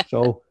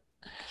 So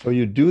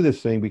you do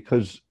this thing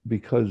because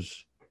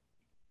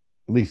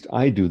at least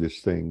I do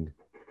this thing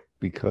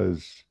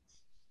because,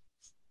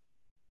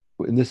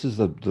 and this is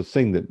the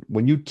thing, that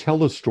when you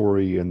tell a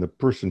story and the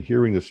person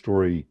hearing the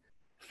story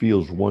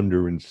feels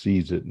wonder and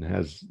sees it and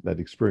has that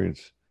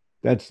experience,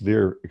 that's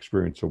their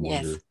experience of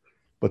wonder.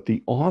 But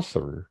the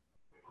author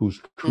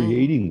who's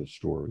creating the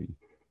story,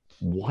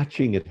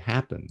 watching it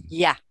happen,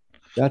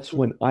 that's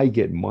when I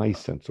get my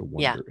sense of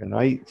wonder. And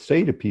I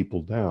say to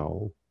people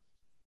now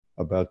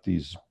about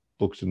these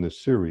books in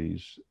this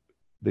series,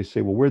 they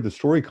say, well, where'd the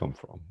story come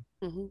from?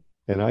 Mm-hmm.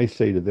 And I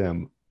say to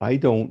them, I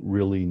don't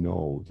really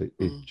know. That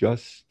it Mm.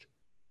 just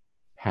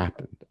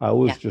happened. I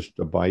was Yeah. just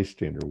a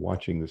bystander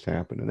watching this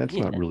happen. And that's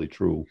not Yeah. really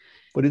true,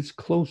 but it's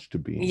close to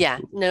being Yeah.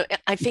 true. No,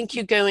 I think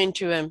you go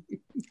into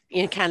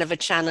kind of a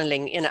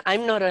channeling.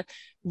 I'm not a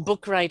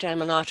book writer,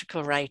 I'm an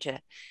article writer.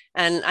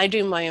 And I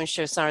do my own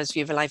show, Sarah's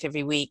View of Life,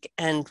 every week.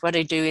 And what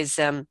I do is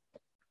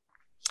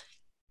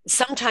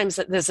sometimes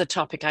there's a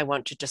topic I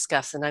want to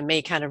discuss, and I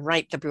may kind of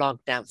write the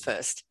blog down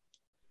first.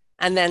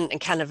 And then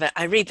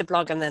I read the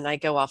blog and then I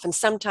go off. And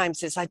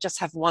sometimes I just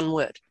have one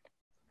word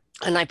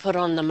and I put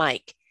on the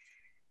mic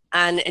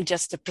and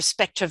just a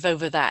perspective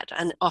over that,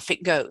 and off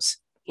it goes.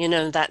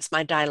 That's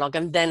my dialogue.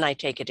 And then I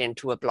take it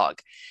into a blog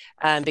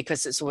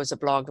because it's always a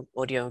blog,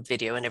 audio,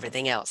 video, and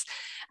everything else.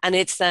 And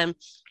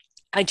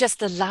I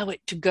just allow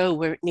it to go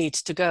where it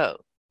needs to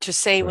go, to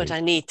say what Right.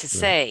 I need to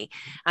say.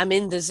 I'm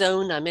in the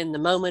zone, I'm in the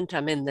moment,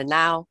 I'm in the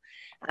now.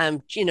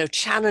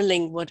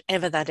 Channeling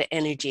whatever that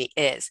energy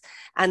is.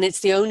 And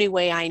it's the only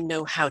way I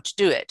know how to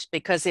do it,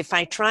 because if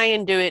I try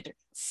and do it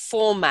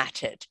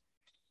formatted,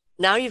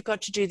 now you've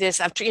got to do this.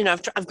 I've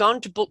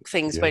gone to book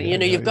things where,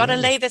 you've got to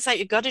lay this out,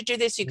 you've got to do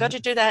this, you've got to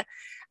do that.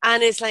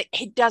 And it's like,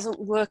 it doesn't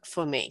work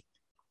for me.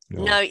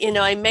 Now,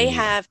 I may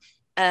have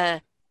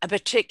a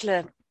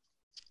particular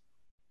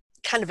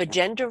kind of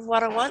agenda of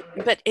what I want,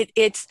 but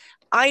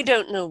I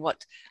don't know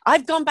what.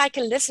 I've gone back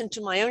and listened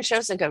to my own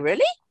shows and go,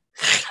 really?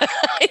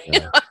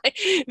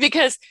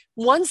 Because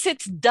once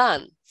it's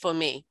done for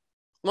me,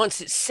 once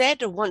it's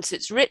said or once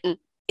it's written,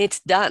 it's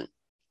done.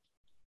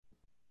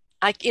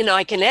 I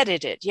can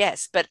edit it,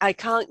 yes, but I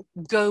can't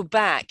go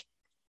back.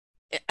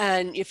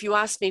 And if you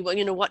ask me, well,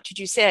 what did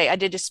you say? I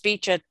did a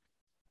speech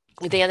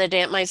the other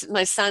day at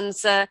my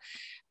son's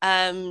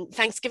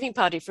Thanksgiving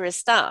party for his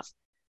staff.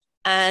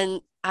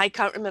 And I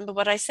can't remember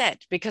what I said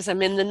because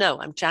I'm in the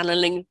know. I'm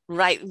channeling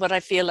right what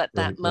I feel at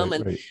that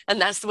moment. Right. And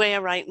that's the way I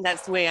write. And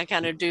that's the way I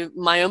kind of do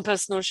my own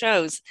personal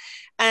shows.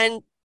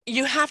 And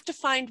you have to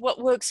find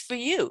what works for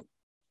you.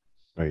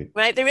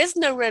 Right. There is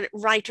no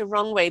right or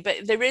wrong way,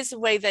 but there is a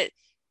way that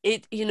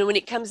when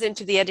it comes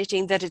into the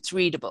editing, that it's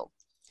readable.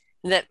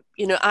 That,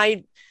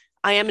 I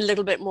am a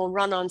little bit more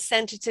run on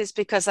sentences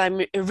because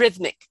I'm a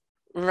rhythmic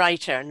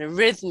writer and a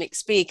rhythmic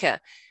speaker,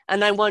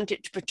 and I want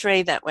it to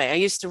portray that way. I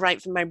used to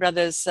write for my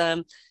brother's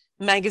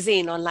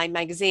online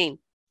magazine,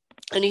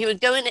 and he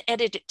would go and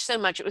edit it so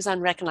much it was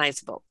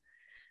unrecognizable.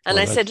 And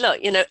I said,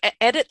 look,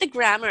 edit the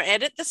grammar,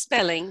 edit the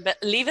spelling, but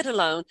leave it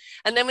alone.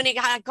 And then when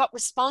I got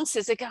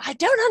responses, I go, I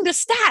don't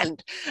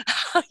understand.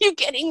 How are you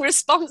getting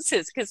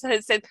responses? Because I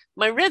said,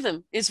 my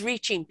rhythm is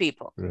reaching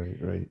people.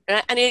 Right.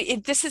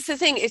 And this is the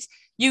thing, is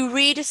you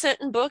read a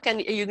certain book and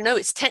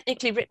it's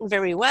technically written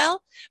very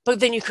well, but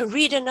then you can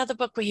read another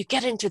book where you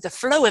get into the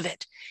flow of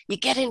it. You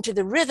get into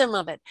the rhythm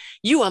of it.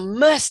 You are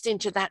immersed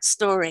into that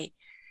story.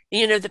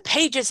 The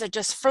pages are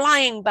just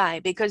flying by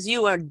because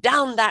you are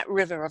down that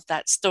river of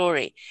that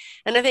story.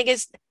 And I think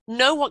it's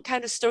know what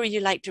kind of story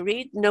you like to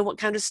read, know what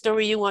kind of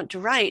story you want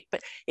to write,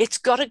 but it's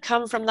got to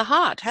come from the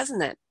heart,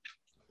 hasn't it?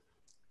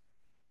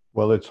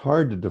 Well, it's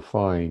hard to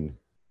define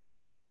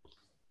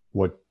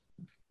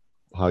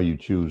how you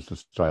choose the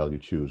style you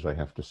choose, I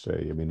have to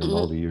say. I mean, in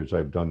all the years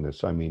I've done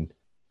this, I mean,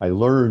 I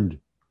learned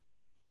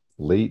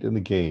late in the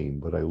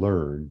game, but I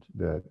learned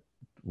that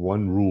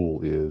one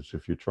rule is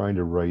if you're trying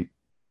to write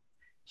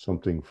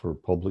something for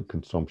public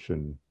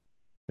consumption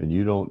and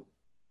you don't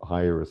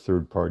hire a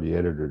third-party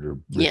editor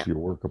to rip your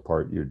work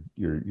apart, you're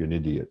an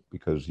idiot,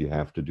 because you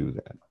have to do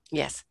that.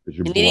 Yes,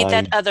 you need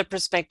that other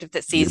perspective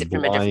that sees it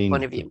from a different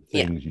point of view.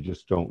 Things you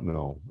just don't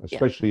know,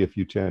 especially if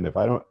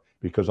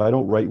because I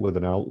don't write with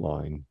an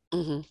outline.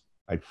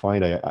 I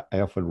find I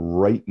often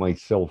write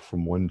myself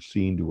from one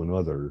scene to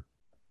another,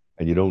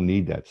 and you don't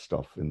need that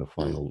stuff in the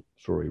final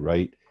story,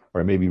 right? Or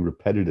I may be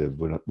repetitive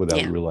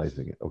without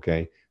realizing it.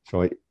 Okay,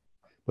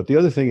 but the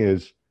other thing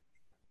is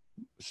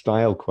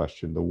style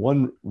question.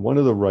 One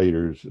of the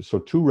writers, so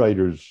two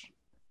writers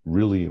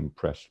really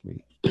impressed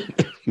me.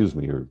 Excuse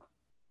me,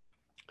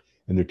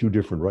 and they're two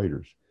different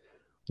writers.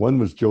 One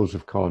was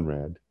Joseph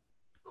Conrad,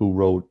 who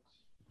wrote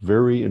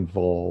very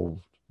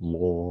involved,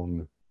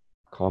 long,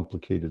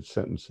 complicated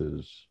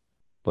sentences,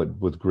 but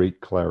with great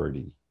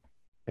clarity.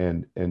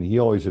 And he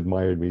always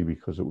admired me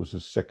because it was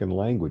his second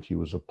language. He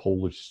was a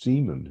Polish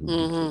seaman who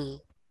became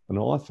an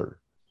author.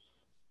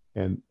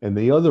 And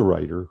the other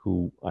writer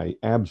who I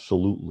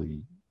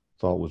absolutely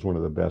thought was one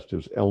of the best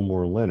is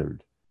Elmore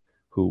Leonard,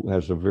 who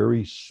has a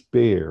very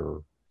spare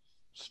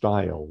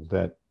style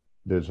that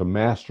there's a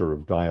master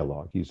of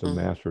dialogue. He's a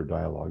master of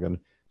dialogue. And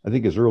I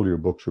think his earlier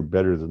books were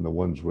better than the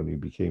ones when he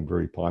became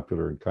very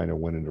popular and kind of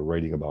went into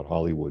writing about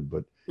Hollywood.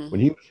 But when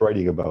he was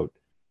writing about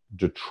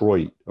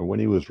Detroit, or when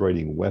he was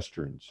writing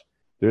Westerns,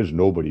 there's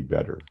nobody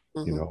better,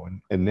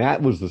 and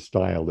that was the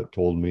style that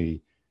told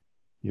me,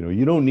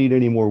 you don't need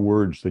any more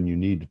words than you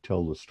need to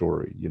tell the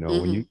story.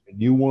 When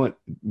you want,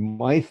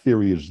 my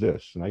theory is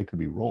this, and I could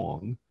be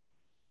wrong,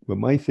 but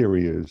my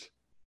theory is,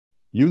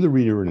 you, the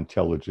reader, are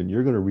intelligent.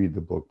 You're going to read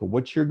the book, but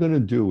what you're going to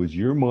do is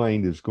your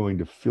mind is going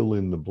to fill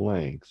in the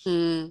blanks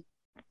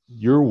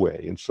your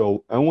way. And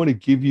so I want to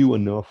give you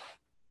enough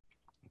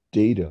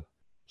data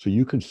so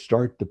you can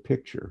start the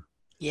picture,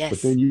 but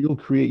Yes. then you'll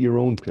create your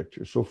own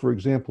picture. So, for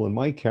example, in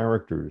my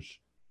characters,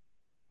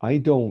 I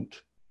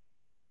don't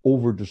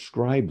over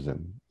describe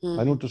them. I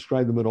Mm-hmm. don't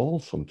describe them at all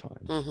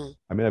sometimes. Mm-hmm.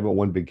 I mean, I've got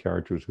one big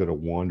character who's got a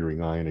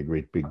wandering eye and a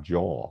great big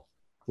jaw.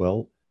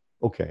 Well,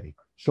 okay.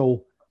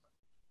 So,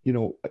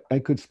 I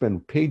could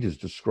spend pages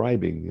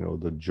describing,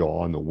 the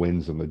jaw and the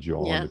wins in the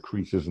jaw and Yeah. the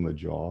creases in the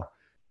jaw,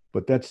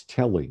 but that's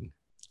telling.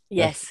 That's,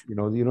 Yes. you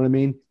know what I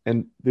mean?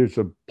 And there's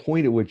a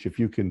point at which if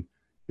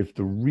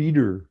the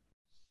reader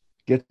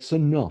gets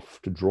enough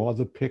to draw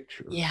the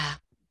picture, Yeah.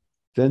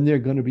 then they're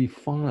going to be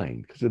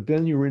fine because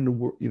then you're in the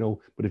world,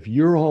 but if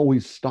you're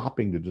always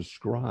stopping to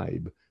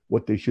describe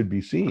what they should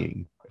be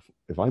seeing,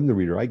 if I'm the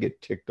reader, I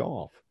get ticked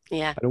off.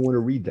 Yeah. I don't want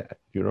to read that.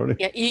 You know what I mean?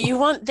 Yeah. You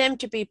want them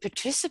to be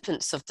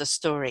participants of the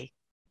story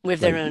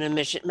with their Right. own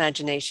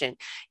imagination.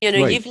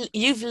 Right.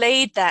 You've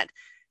laid that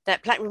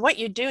platform. What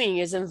you're doing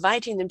is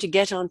inviting them to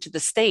get onto the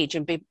stage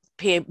and be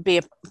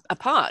a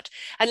part.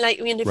 And like,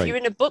 if Right. you're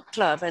in a book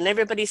club and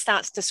everybody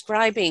starts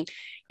describing,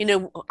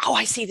 oh,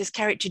 I see this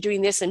character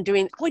doing this and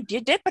doing, oh,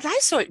 you did, but I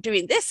saw it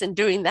doing this and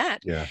doing that.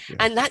 Yeah. Yeah.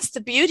 And that's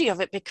the beauty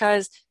of it,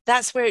 because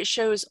that's where it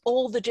shows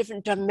all the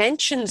different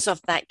dimensions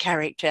of that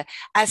character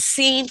as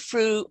seen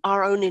through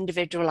our own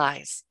individual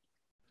eyes.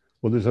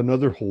 Well, there's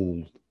another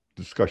whole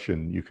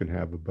discussion you can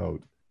have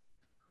about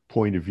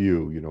point of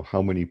view.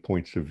 How many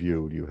points of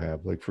view do you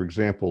have? Like, for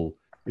example,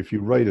 if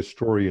you write a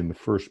story in the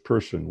first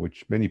person,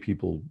 which many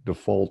people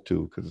default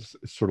to because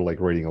it's sort of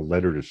like writing a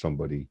letter to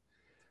somebody,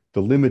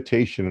 the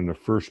limitation in a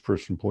first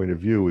person point of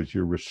view is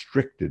you're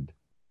restricted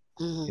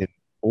Mm-hmm. in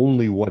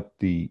only what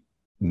the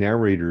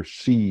narrator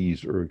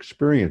sees or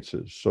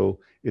experiences. So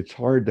it's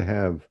hard to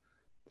have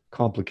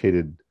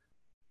complicated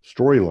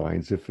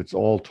storylines if it's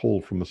all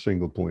told from a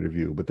single point of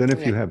view. But then if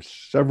you Right. have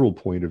several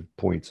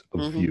points of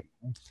Mm-hmm. view,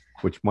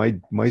 which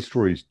my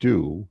stories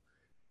do,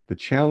 the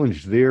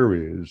challenge there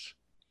is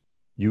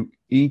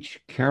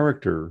each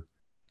character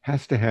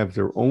has to have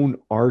their own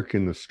arc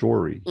in the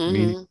story,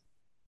 meaning Mm-hmm.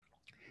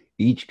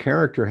 each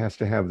character has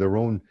to have their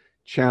own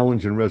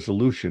challenge and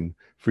resolution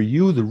for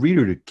you, the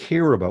reader, to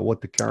care about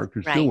what the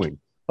character's Right. doing.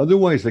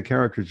 Otherwise, the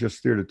character's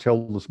just there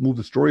to move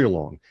the story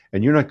along,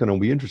 and you're not going to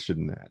be interested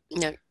in that.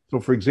 No. So,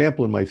 for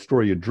example, in my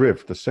story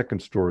Adrift, the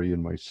second story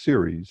in my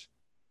series,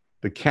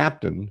 the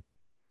captain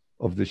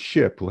of the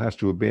ship who has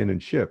to abandon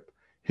ship,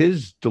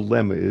 his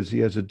dilemma is he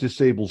has a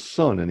disabled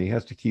son and he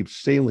has to keep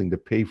sailing to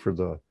pay for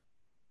the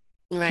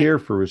Right. care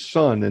for his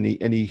son,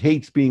 and he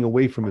hates being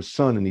away from his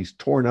son, and he's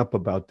torn up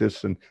about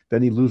this, and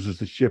then he loses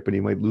the ship and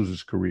he might lose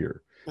his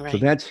career. Right. So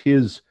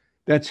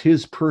that's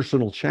his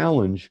personal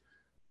challenge,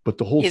 but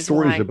the whole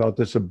story is about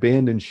this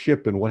abandoned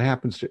ship and what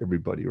happens to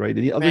everybody, right?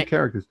 And the other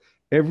characters,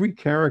 every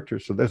character.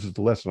 So this is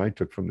the lesson I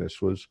took from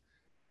this was,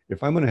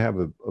 if I'm going to have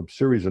a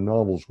series of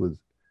novels with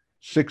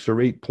 6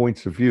 or 8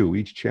 points of view,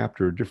 each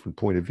chapter a different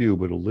point of view,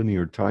 but a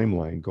linear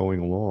timeline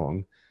going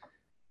along,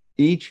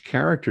 each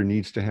character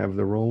needs to have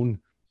their own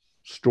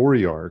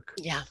story arc.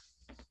 Yeah.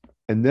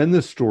 And then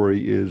the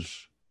story is,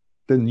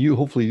 then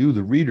hopefully you,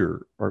 the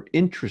reader, are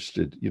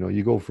interested.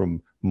 You go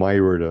from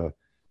Myra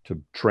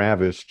to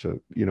Travis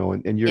to,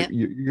 and you're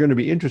going to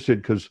be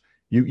interested because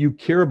you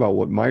care about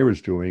what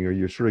Myra's doing, or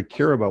you sort of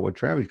care about what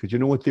Travis, because you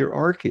know what their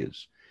arc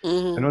is.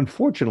 Mm-hmm. And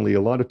unfortunately,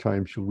 a lot of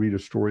times you'll read a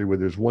story where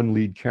there's one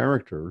lead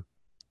character,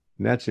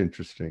 and that's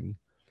interesting,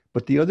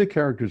 but the other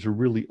characters are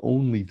really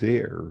only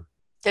there.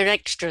 They're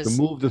extras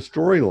to move the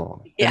story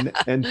along. Yeah.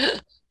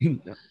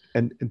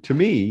 And to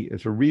me,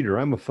 as a reader,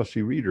 I'm a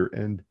fussy reader,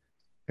 and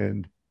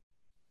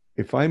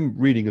if I'm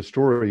reading a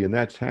story and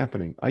that's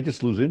happening, I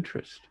just lose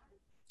interest.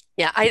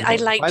 Yeah, I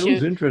like to. If I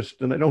lose interest,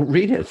 then I don't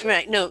read it.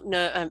 Right? No.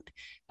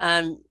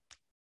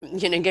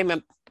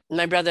 Again,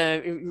 my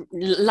brother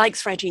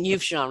likes writing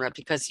youth genre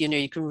because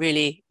you can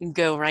really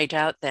go right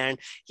out there, and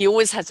he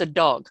always has a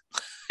dog.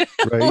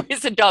 Right.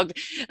 Always a dog,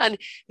 and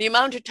the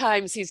amount of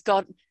times he's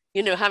got.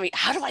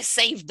 How do I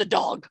save the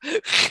dog? And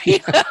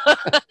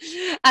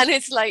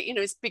it's like,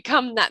 it's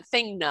become that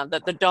thing now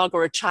that the dog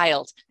or a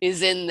child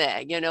is in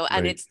there, and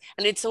Right.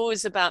 it's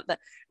always about the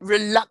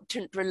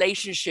reluctant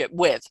relationship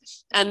with,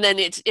 and then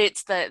it's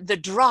the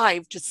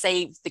drive to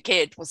save the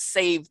kid or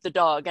save the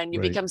dog, and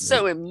you become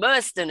so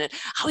immersed in it.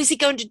 How is he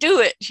going to do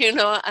it?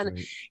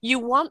 And you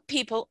want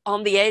people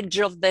on the edge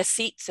of their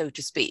seat, so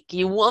to speak.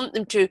 You want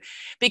them to,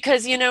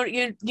 because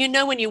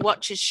when you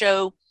watch a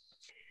show,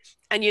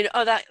 and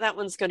that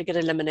one's going to get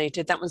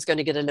eliminated. That one's going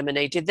to get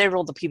eliminated. They're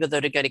all the people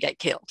that are going to get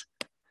killed,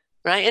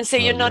 right? And so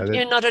you're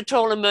not at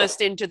all immersed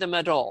into them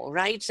at all,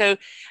 right? So,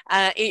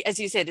 as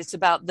you said, it's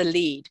about the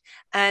lead,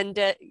 and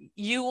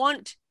you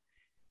want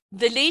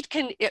the lead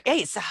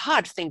it's a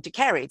hard thing to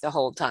carry the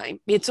whole time.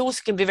 It's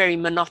also can be very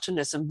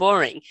monotonous and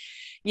boring.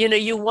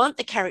 You want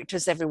the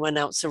characters, everyone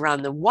else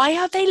around them. Why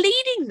are they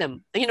leading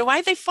them? Why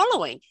are they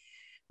following?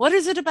 What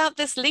is it about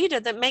this leader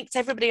that makes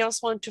everybody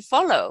else want to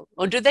follow?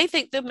 Or do they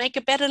think they'll make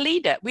a better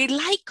leader? We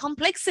like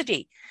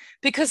complexity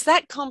because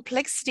that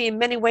complexity in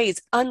many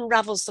ways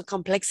unravels the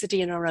complexity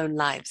in our own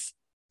lives.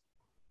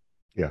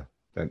 Yeah,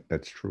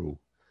 that's true.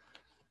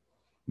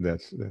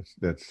 That's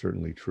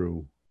certainly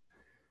true.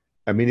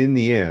 I mean, in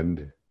the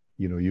end,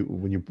 you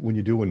when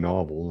you do a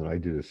novel, and I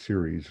did a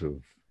series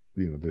of,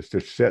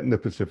 they're set in the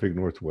Pacific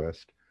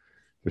Northwest,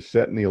 they're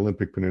set in the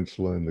Olympic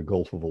Peninsula and the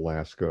Gulf of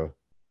Alaska,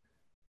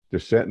 they're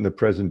set in the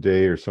present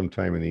day or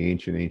sometime in the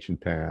ancient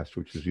past,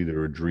 which is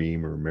either a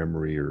dream or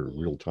memory or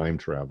real time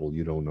travel.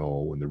 You don't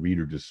know, and the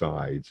reader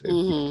decides and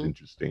keeps Mm-hmm.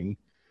 interesting.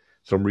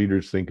 Some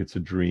readers think it's a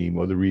dream.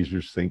 Other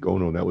readers think, oh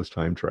no, that was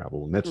time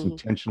travel. And that's Mm-hmm.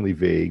 intentionally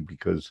vague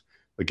because,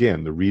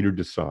 again, the reader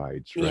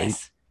decides, right?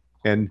 Yes.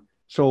 And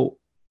so,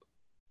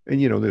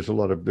 and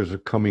there's a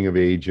coming of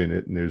age in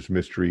it, and there's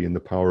mystery and the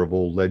power of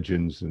old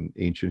legends and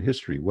ancient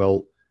history.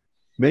 Well,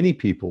 many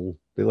people,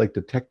 they like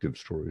detective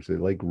stories, they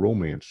like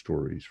romance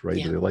stories, right?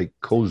 Yeah. They like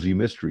cozy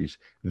mysteries.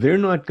 They're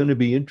not going to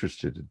be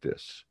interested in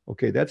this.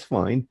 Okay, that's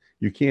fine.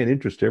 You can't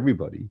interest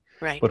everybody.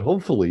 Right. But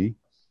hopefully,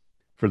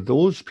 for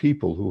those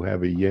people who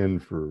have a yen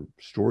for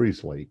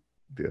stories like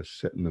this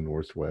set in the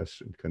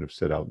Northwest and kind of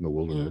set out in the Mm.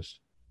 wilderness,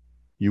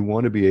 you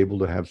want to be able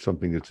to have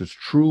something that's as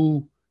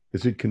true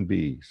as it can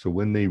be. So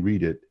when they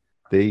read it,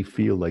 they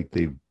feel like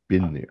they've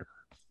been there.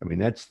 I mean,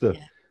 Yeah.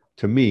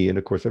 to me, and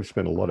of course, I've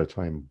spent a lot of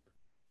time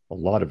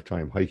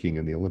hiking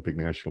in the Olympic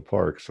National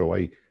Park. So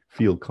I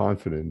feel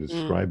confident in Mm.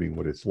 describing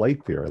what it's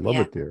like there. I love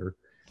Yeah. it there.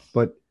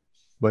 But,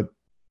 but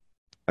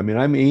I mean,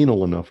 I'm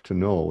anal enough to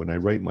know, and I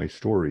write my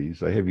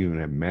stories. I have even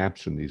have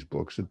maps in these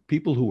books that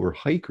people who are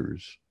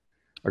hikers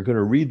are going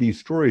to read these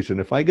stories. And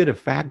if I get a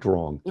fact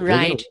wrong, they're going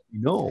to Right. let me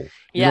know.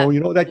 Yeah.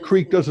 That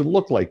creek doesn't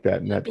look like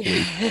that in that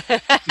place.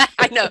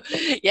 I know.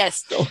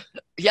 Yes. So,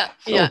 Yeah.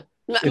 Yeah.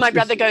 so My it's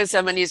brother goes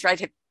when he's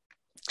writing,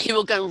 he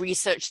will go and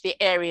research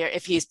the area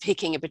if he's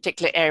picking a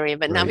particular area,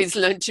 but now right, he's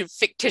learned to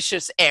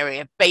fictitious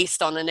area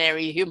based on an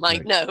area you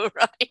might right, know,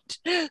 right?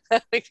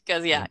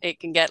 Because yeah, right, it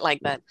can get like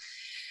right,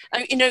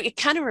 that. It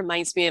kind of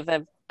reminds me of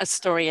a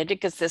story I did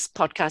because this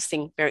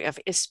podcasting very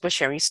is we're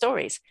sharing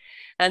stories,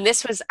 and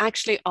this was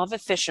actually of a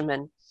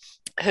fisherman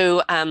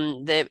who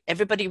the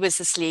everybody was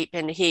asleep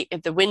and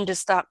the wind had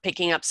started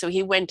picking up, so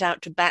he went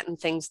out to batten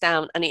things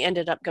down and he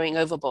ended up going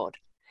overboard,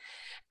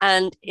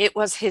 and it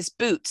was his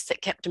boots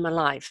that kept him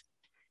alive.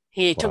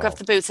 He took off wow,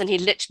 the boots and he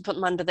literally put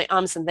them under the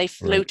arms and they right,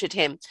 floated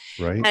him.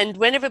 right, And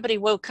when everybody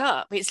woke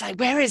up, it's like,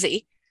 where is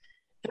he?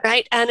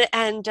 Right.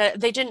 And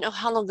they didn't know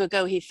how long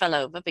ago he fell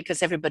over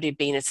because everybody had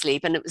been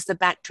asleep. And it was the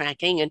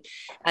backtracking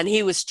and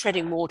he was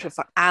treading water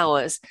for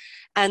hours.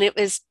 And it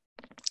was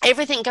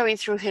everything going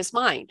through his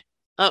mind.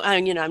 Oh,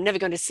 and I'm never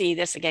going to see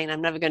this again.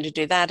 I'm never going to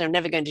do that. I'm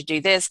never going to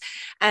do this.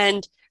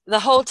 And the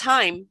whole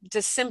time,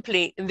 just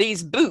simply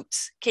these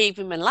boots keep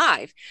him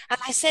alive. And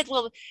I said,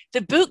 well,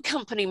 the boot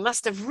company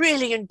must have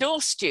really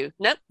endorsed you.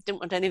 Nope, didn't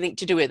want anything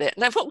to do with it.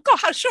 And I thought, God,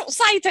 how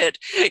short-sighted.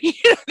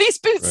 These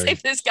boots right.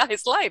 saved this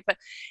guy's life. But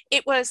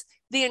it was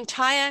the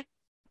entire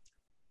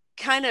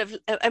kind of,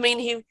 I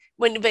mean,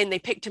 when they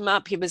picked him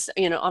up, he was,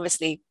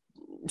 obviously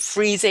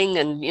freezing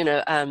and,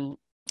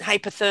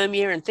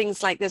 hypothermia and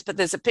things like this. But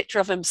there's a picture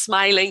of him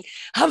smiling.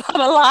 I'm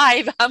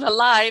alive. I'm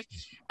alive.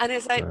 And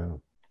it's like,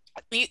 Wow.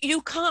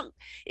 you can't,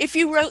 if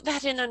you wrote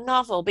that in a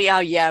novel, be, oh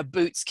yeah,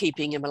 boots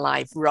keeping him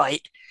alive,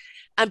 right?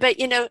 But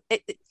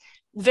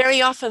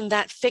very often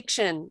that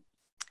fiction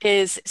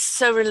is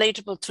so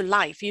relatable to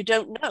life. You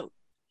don't know.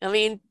 I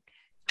mean,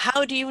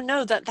 how do you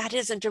know that that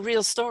isn't a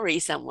real story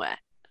somewhere?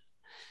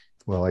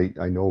 Well,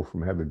 I know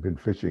from having been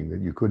fishing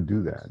that you could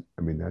do that.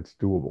 I mean, that's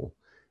doable.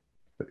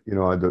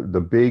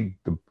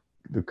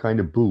 The kind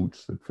of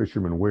boots that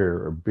fishermen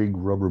wear are big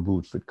rubber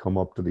boots that come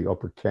up to the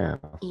upper calf,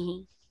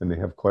 Mm-hmm. and they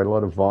have quite a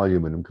lot of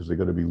volume in them because they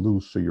got to be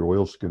loose so your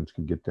oilskins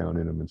can get down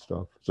in them and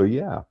stuff. So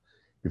yeah,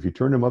 if you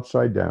turn them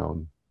upside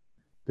down,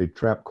 they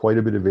trap quite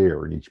a bit of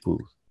air in each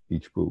boot,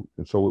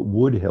 and so it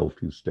would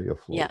help you stay Yeah,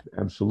 afloat.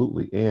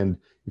 Absolutely. And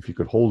if you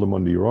could hold them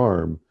under your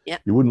arm, yeah,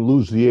 you wouldn't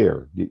lose the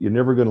air. You're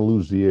never going to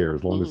lose the air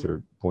as long as mm-hmm.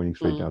 they're pointing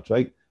straight Mm-hmm. down.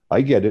 So I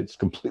get it. It's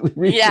completely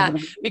Yeah,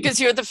 reasonable. because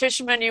you're the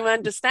fisherman, you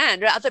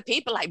understand. Other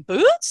people like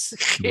boots,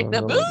 No, no,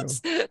 I know.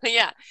 boots.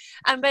 Yeah,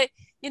 and but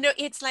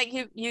it's like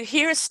you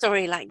hear a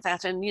story like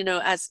that, and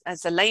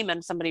as a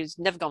layman, somebody who's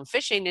never gone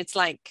fishing, it's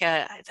like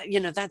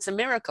that's a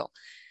miracle,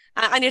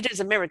 and it is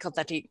a miracle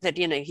that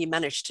he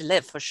managed to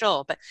live for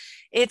sure. But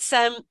it's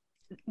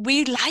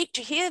we like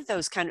to hear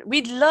those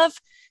we'd love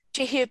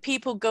to hear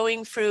people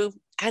going through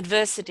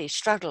adversity,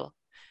 struggle,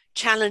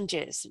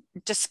 challenges,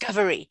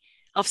 discovery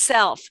of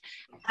self,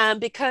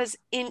 because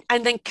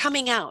and then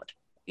coming out,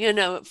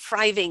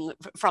 thriving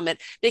from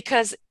it,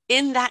 because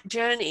in that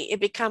journey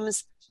it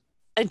becomes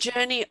a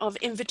journey of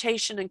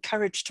invitation and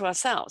courage to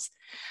ourselves.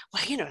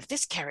 Well, if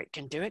this carrot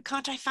can do it,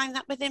 can't I find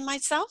that within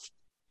myself?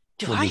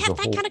 Do Well, I have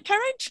that kind of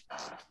courage?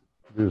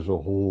 there's a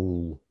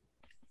whole,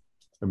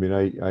 I mean,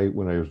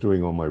 when I was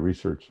doing all my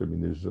research, I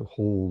mean, there's a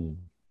whole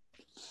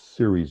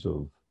series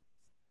of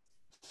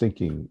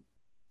thinking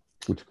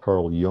which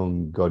Carl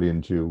Jung got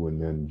into,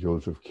 and then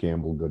Joseph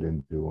Campbell got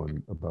into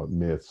about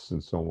myths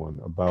and so on,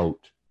 about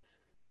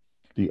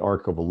the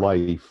arc of a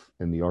life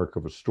and the arc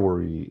of a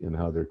story and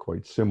how they're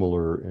quite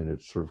similar, and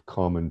it's sort of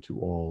common to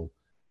all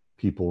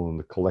people in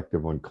the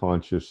collective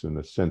unconscious and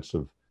a sense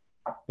of,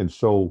 and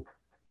so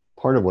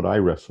part of what I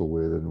wrestle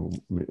with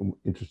and I'm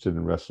interested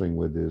in wrestling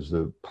with is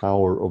the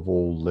power of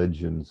old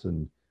legends,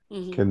 and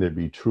can there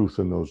be truth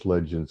in those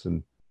legends,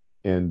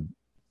 and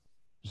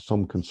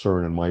some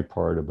concern on my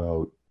part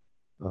about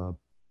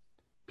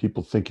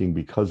people thinking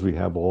because we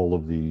have all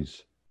of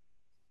these,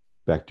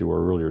 back to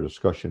our earlier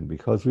discussion,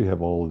 because we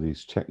have all of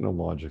these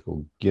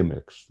technological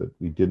gimmicks that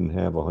we didn't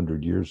have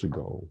 100 years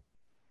ago,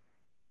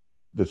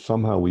 that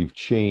somehow we've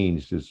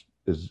changed as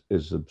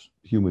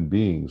human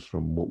beings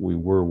from what we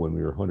were when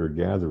we were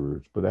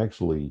hunter-gatherers, but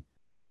actually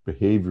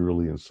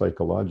behaviorally and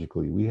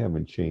psychologically, we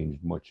haven't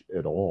changed much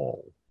at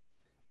all.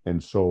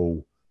 And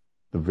so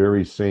the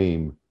very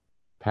same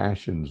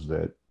passions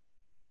that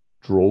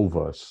drove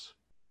us,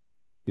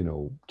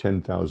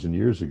 10,000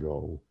 years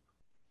ago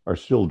are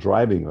still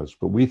driving us,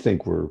 but we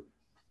think we're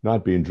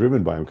not being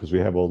driven by them because we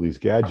have all these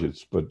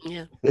gadgets, but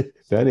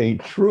that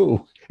ain't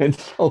true. And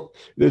so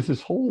there's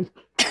this whole,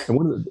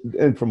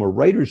 and from a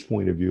writer's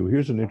point of view,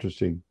 here's an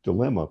interesting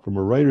dilemma. From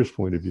a writer's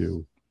point of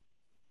view,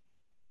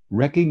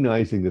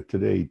 recognizing that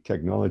today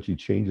technology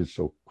changes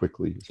so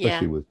quickly,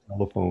 especially with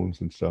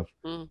telephones and stuff,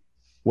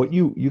 what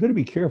you got to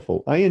be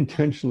careful. I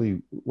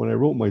intentionally, when I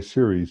wrote my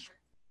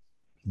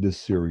this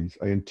series,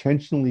 I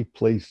intentionally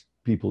placed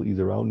people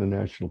either out in the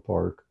national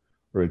park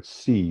or at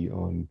sea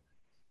on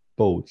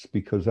boats,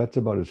 because that's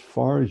about as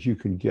far as you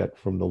can get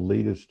from the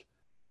latest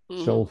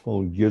cell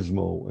phone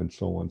gizmo and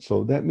so on.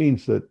 So that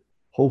means that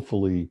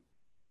hopefully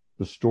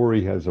the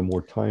story has a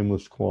more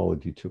timeless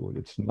quality to it.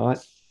 It's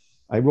not,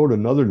 I wrote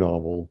another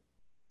novel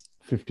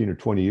 15 or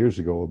 20 years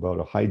ago about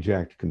a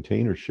hijacked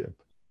container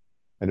ship,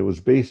 and it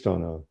was based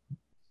on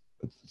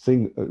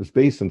it was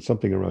based on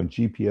something around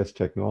GPS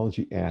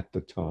technology at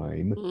the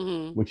time,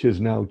 which has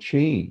now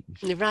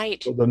changed.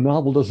 Right. So the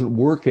novel doesn't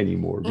work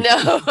anymore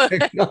because No.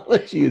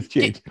 technology has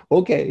changed.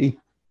 Okay.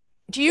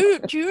 Do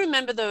you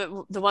remember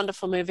the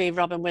wonderful movie,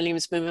 Robin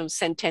Williams' movie,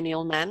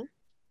 Centennial Man?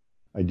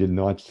 I did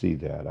not see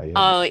that.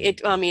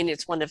 I mean,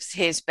 it's one of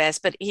his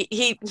best, but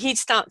he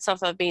starts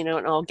off of being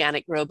an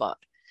organic robot,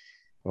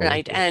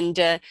 right? Okay.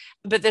 And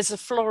but there's a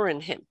flaw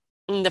in him.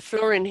 And the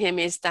flaw in him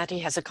is that he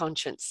has a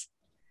conscience.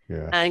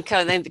 Yeah. And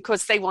of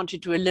course, they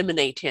wanted to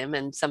eliminate him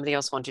and somebody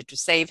else wanted to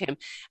save him.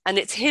 And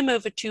it's him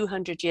over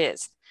 200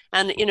 years.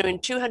 And, in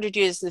 200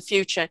 years in the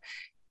future,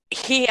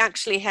 he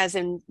actually has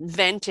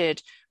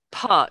invented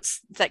parts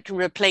that can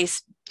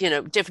replace,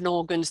 different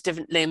organs,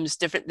 different limbs,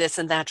 different this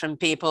and that from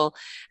people,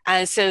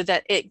 so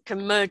that it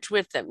can merge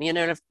with them.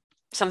 If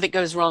something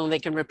goes wrong, they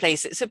can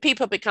replace it. So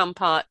people become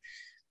part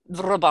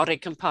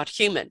robotic and part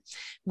human.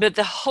 But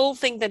the whole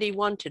thing that he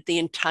wanted, the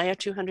entire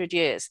 200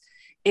 years,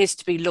 is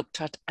to be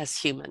looked at as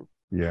human.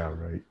 Yeah,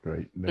 right.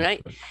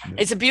 Right.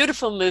 It's a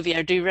beautiful movie.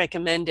 I do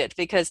recommend it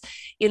because,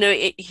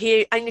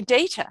 here, and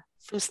Data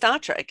from Star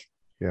Trek.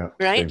 Yeah.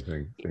 Right.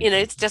 Same thing.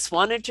 It's just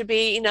wanted to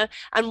be,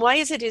 and why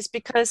is it? Is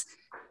because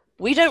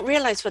we don't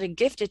realize what a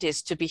gift it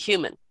is to be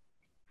human.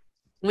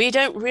 We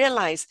don't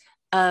realize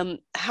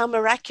how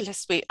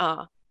miraculous we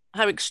are,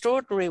 how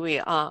extraordinary we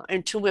are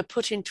until we're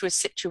put into a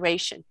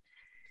situation.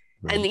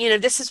 Right.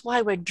 And, this is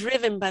why we're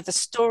driven by the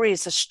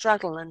stories of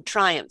struggle and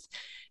triumph.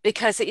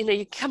 Because,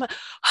 you come up,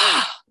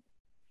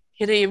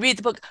 you read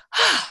the book,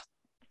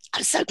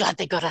 I'm so glad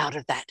they got out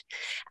of that.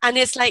 And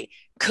it's like,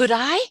 could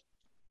I?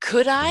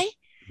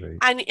 Right.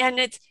 And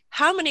it's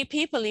how many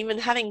people, even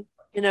having,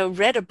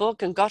 read a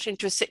book and got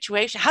into a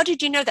situation, how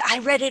did you know that? I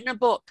read it in a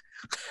book.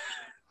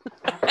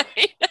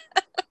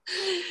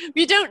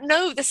 You don't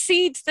know the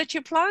seeds that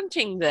you're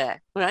planting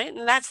there, right?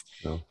 And that's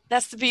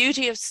the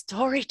beauty of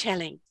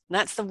storytelling.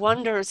 That's the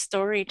wonder of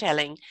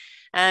storytelling.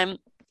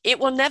 It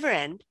will never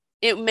end.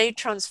 It may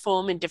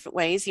transform in different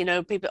ways.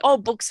 People,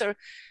 books are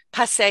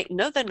passé.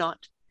 No, they're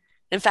not.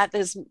 In fact,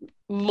 there's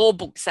more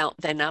books out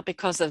there now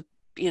because of,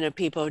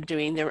 people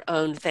doing their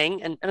own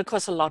thing. And of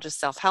course, a lot of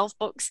self-help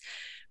books.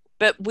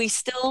 But we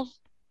still,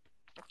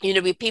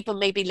 people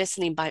may be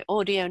listening by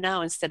audio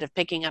now instead of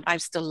picking up. I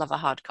still love a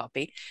hard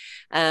copy.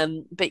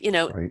 But,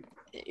 right.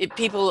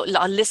 People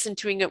are listening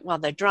to it while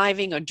they're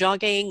driving or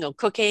jogging or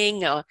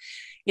cooking or,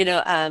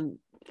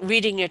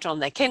 reading it on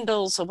their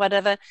Kindles or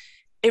whatever.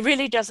 It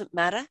really doesn't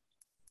matter.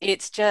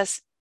 It's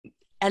just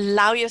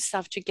allow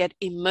yourself to get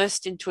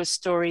immersed into a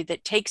story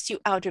that takes you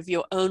out of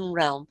your own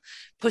realm,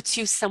 puts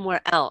you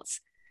somewhere else.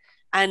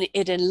 And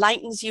it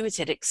enlightens you,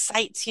 it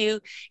excites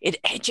you, it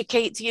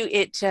educates you,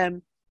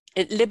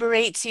 it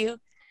liberates you.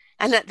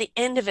 And at the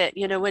end of it,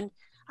 when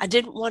I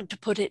didn't want to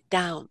put it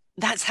down,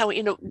 that's how,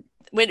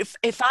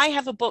 if I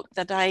have a book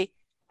that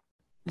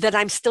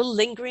I'm still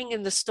lingering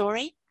in the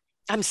story,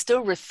 I'm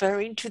still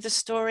referring to the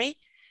story,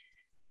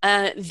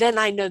 then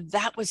I know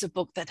that was a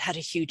book that had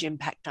a huge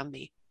impact on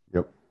me.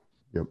 Yep.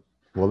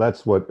 Well,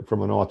 that's what,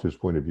 from an author's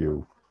point of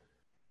view,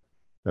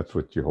 that's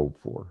what you hope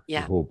for.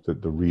 Yeah. You hope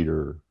that the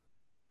reader,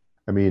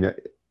 I mean,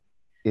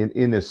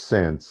 in a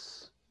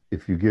sense,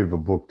 if you give a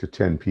book to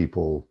 10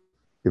 people,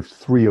 if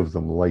 3 of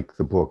them like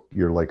the book,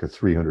 you're like a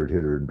 300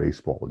 hitter in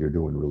baseball. You're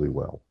doing really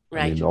well.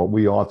 Right. I mean,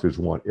 we authors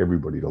want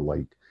everybody to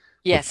like.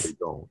 Yes. What they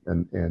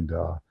don't. And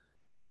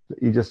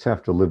you just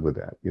have to live with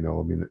that. I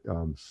mean,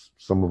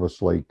 some of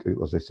us like,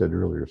 as I said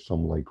earlier,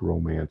 some like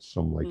romance,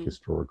 some like Mm.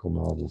 historical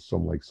novels,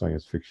 some like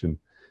science fiction.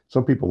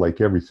 Some people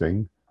like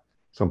everything.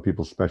 Some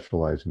people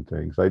specialize in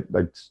things.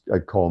 I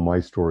call my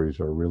stories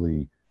are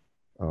really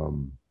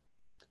um,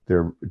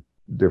 they're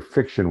they're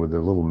fiction with a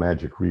little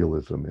magic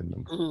realism in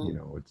them.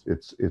 Mm.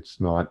 It's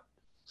not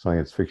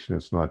science fiction.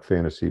 It's not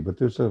fantasy, but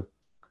there's a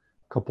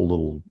couple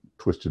little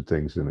twisted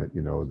things in it.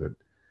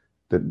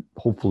 That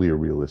hopefully are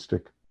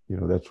realistic.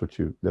 That's what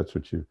you,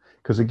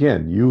 because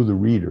again, you, the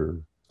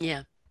reader,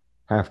 Yeah.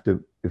 have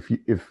to,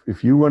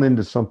 if you run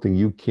into something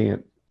you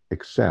can't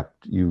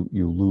accept, you're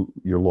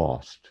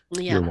lost.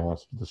 You're Yeah.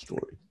 lost to the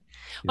story.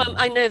 You Well, know?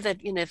 I know that,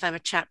 if I'm a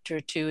chapter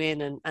or two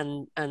in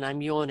and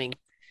I'm yawning,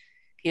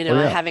 Oh I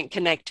yeah, haven't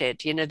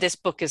connected, this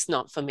book is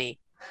not for me.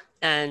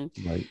 And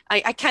right,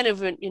 I kind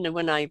of,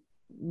 when I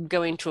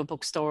go into a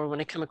bookstore or when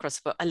I come across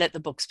a book, I let the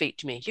book speak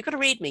to me. You got to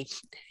read me.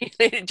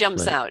 It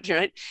jumps right. out,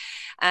 right?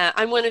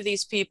 I'm one of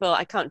these people,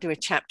 I can't do a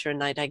chapter a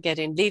night. I get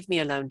in, leave me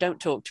alone, don't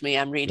talk to me.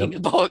 I'm reading Yep,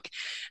 a book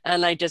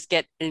and I just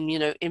get,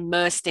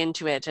 immersed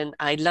into it. And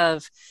I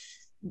love,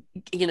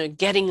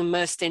 getting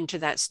immersed into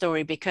that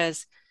story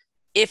because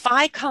if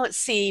I can't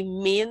see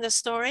me in the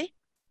story,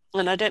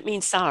 and I don't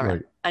mean Sarah,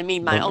 right. I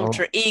mean my No, no,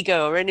 alter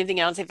ego or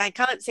anything else. If I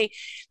can't see,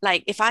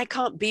 like, if I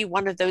can't be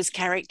one of those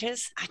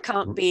characters, I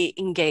can't be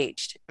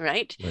engaged,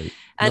 right? right.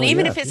 And No,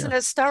 even yeah, if it's yeah, an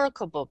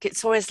historical book,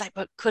 it's always like,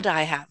 but could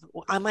I have?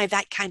 Am I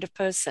that kind of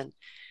person?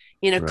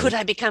 Could right.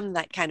 I become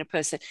that kind of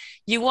person?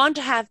 You want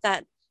to have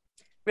that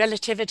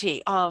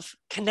relativity of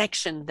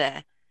connection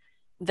there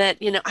that,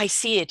 I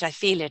see it, I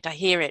feel it, I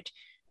hear it,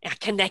 I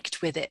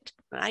connect with it,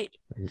 right?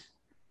 Right.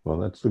 Well,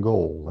 that's the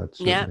goal. That's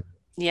Yeah, certainly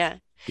yeah.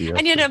 the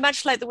And essence.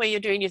 much like the way you're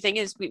doing your thing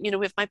is,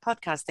 with my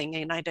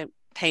podcasting, and I don't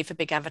pay for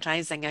big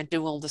advertising. I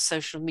do all the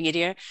social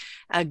media.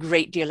 A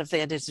great deal of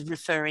that is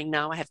referring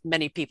now. I have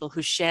many people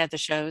who share the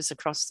shows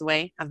across the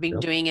way. I've been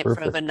Yep, doing it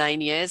for over perfect.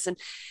 9 years.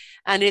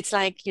 And it's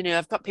like,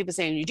 I've got people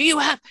saying, do you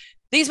have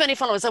these many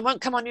followers? I won't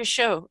come on your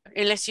show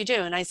unless you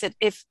do. And I said,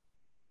 if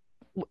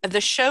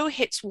the show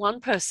hits one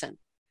person,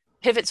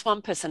 pivots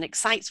one person,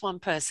 excites one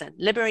person,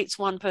 liberates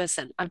one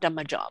person, I've done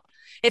my job.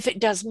 If it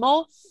does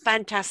more,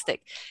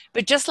 fantastic.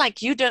 But just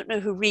like you don't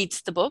know who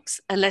reads the books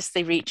unless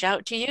they reach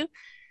out to you,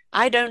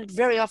 I don't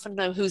very often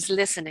know who's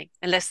listening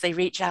unless they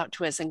reach out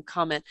to us and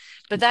comment.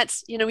 But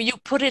that's, you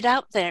put it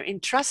out there in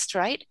trust,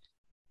 right?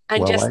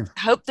 And Well, just I've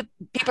hope that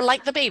people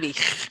like the baby.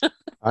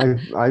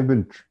 I've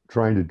been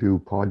trying to do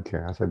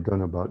podcasts. I've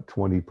done about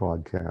 20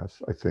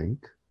 podcasts, I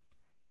think,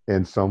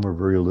 and some are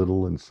very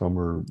little and some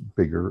are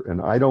bigger.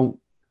 And I don't,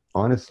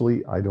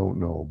 honestly, I don't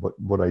know. But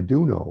what I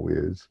do know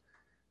is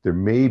there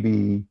may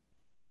be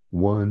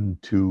one,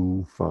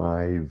 two,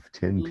 five,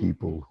 10 Mm,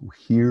 people who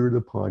hear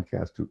the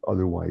podcast who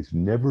otherwise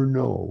never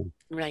know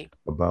right.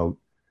 about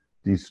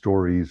these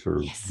stories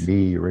or Yes.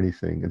 me or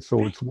anything. And so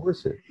Right. it's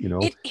worth it. It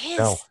Now,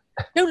 is.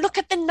 No, look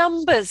at the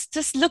numbers.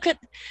 Just look at,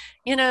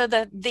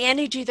 the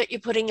energy that you're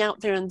putting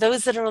out there, and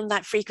those that are on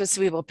that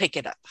frequency will pick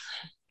it up.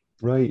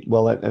 right.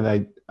 Well, and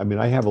I mean,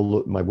 I have a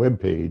look, my web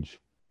page,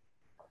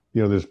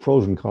 there's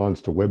pros and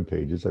cons to web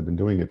pages. I've been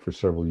doing it for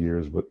several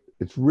years, but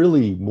it's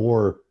really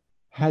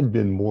had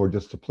been more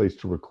just a place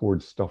to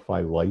record stuff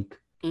I like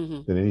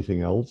Hmm. than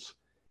anything else.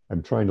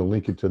 I'm trying to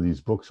link it to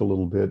these books a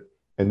little bit.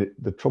 And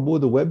the trouble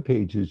with the web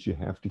page is you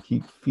have to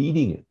keep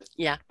feeding it,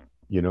 Yeah.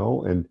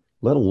 and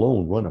let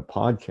alone run a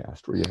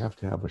podcast where you have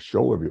to have a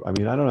show I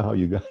mean, I don't know how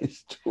you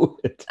guys do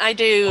it. I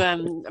do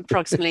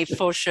approximately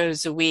 4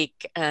 shows a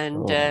week,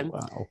 Oh,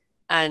 wow.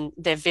 and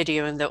their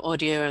video and their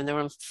audio, and they're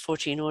on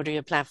 14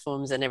 audio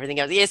platforms and everything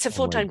else. Yeah, it's a Oh my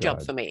full-time job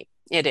God. for me.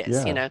 It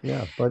is, Yeah,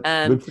 yeah, but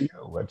Um, good for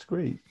you. That's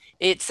great.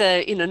 it's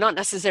not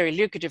necessarily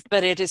lucrative,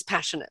 but it is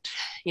passionate,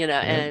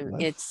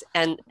 Right.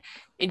 and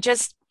it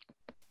just,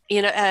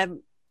 you know,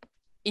 um,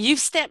 you've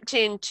stepped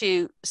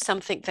into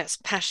something that's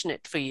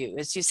passionate for you.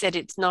 As you said,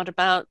 it's not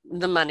about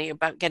the money,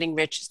 about getting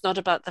rich. It's not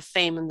about the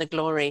fame and the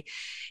glory.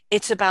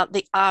 It's about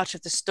the art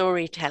of the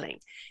storytelling.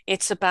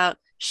 It's about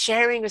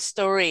sharing a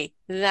story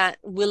that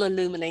will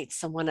illuminate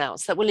someone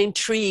else, that will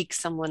intrigue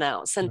someone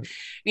else. And,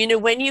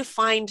 Right. when you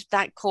find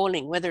that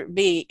calling, whether it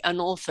be an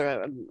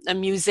author, a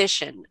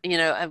musician,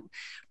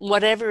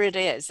 whatever it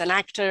is, an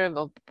actor,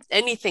 or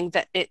anything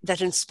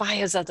that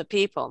inspires other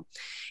people,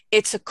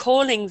 it's a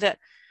calling that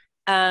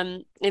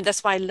and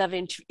that's why I love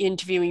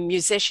interviewing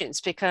musicians,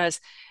 because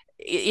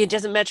it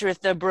doesn't matter if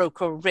they're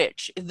broke or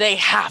rich, they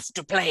have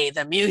to play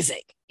the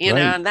music, Right.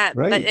 and that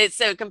Right. it's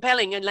so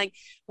compelling. And like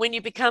when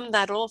you become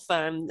that author,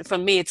 and for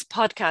me, it's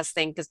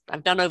podcasting because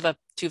I've done over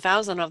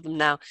 2,000 of them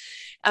now.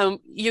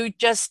 You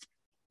just,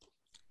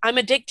 I'm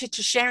addicted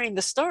to sharing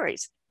the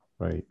stories.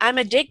 Right. I'm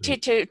Right.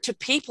 addicted to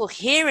people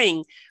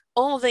hearing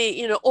all the,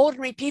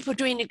 ordinary people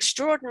doing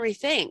extraordinary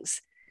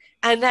things,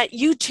 and that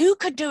you too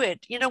could do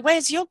it.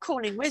 Where's your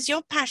calling? Where's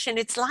your passion?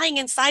 It's lying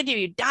inside of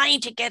you, dying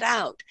to get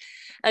out.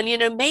 And,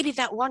 maybe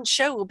that one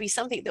show will be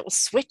something that will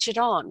switch it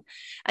on.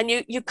 And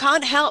you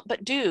can't help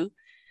but do,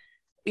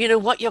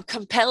 what you're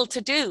compelled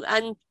to do,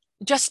 and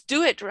just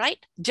do it,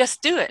 right?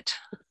 Just do it.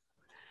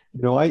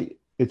 You know, I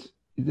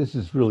this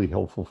is really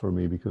helpful for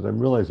me because I'm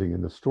realizing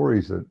in the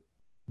stories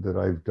that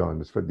I've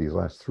done, especially these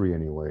last three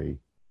anyway,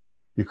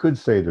 you could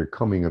say they're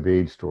coming of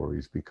age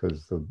stories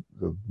because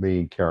the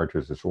main character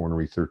is this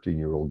ornery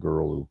 13-year-old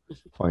girl who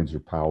finds her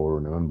power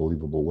in an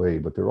unbelievable way.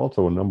 But there are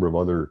also a number of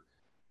other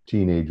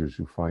teenagers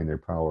who find their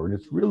power. And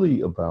it's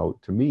really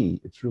about, to me,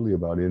 it's really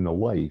about in a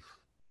life,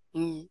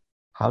 Mm.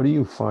 how do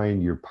you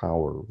find your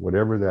power,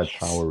 whatever that Yes.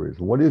 power is?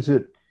 What is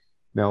it?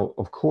 Now,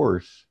 of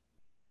course,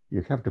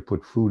 you have to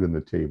put food on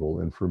the table.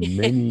 And for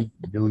many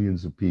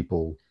millions of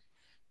people,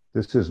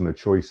 this isn't a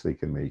choice they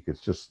can make.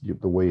 It's just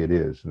the way it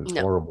is, and it's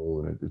No.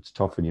 horrible, and it's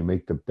tough, and you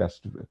make the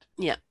best of it.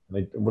 Yeah.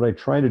 What I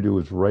try to do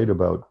is write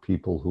about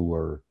people who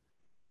are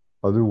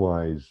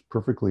otherwise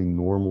perfectly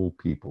normal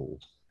people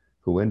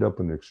who end up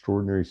in an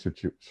extraordinary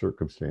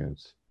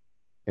circumstance,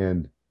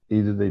 and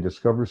either they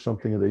discover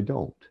something or they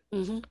don't,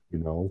 Hmm. you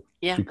know,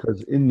 Yeah.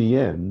 because in the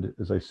end,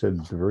 as I said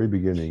at the very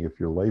beginning, if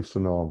your life's a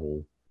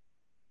novel,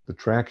 the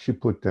tracks you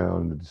put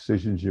down, the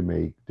decisions you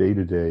make day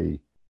to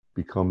day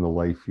become the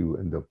life you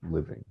end up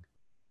living.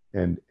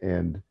 And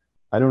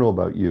I don't know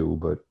about you,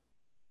 but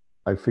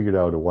I figured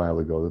out a while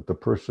ago that the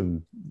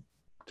person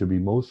to be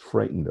most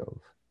frightened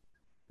of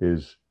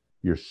is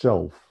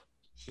yourself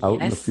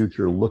out in the Yes.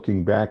 future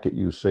looking back at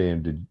you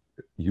saying, did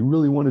you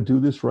really want to do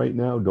this right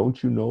now?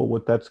 Don't you know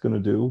what that's going to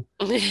do?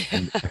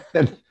 And,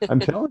 and I'm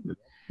telling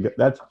you,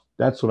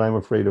 that's what I'm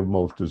afraid of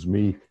most is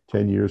me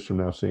 10 years from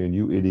now saying,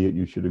 you idiot,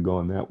 you should have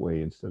gone that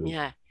way instead of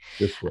Yeah.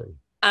 this way.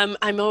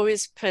 I'm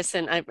always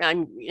person.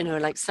 I'm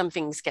like some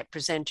things get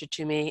presented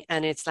to me,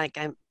 and it's like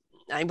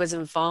I was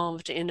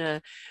involved in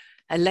a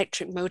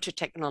electric motor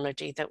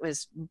technology that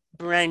was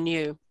brand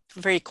new,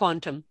 very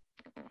quantum.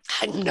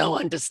 I had no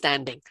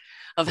understanding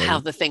of how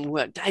Right. the thing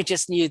worked. I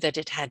just knew that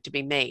it had to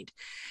be made.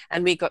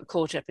 And we got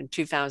caught up in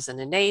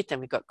 2008, and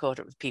we got caught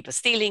up with people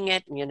stealing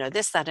it, and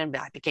this, that, and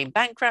I became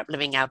bankrupt,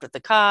 living out of the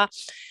car.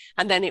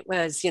 And then it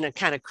was,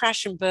 kind of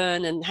crash and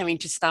burn and having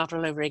to start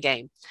all over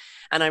again.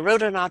 And I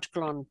wrote an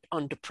article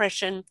on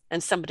depression,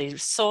 and somebody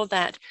saw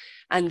that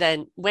and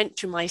then went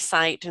to my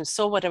site and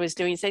saw what I was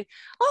doing and said,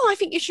 "Oh, I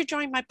think you should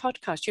join my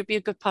podcast. You'll be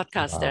a good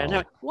podcaster." And I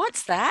went, Wow.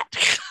 "What's that?"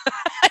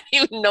 I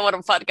didn't know what a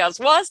podcast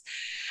was.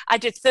 I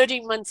did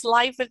 13 months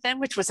live with them,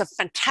 which was a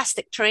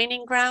fantastic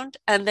training ground.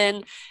 And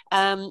then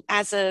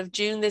as of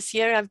June this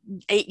year, I've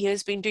 8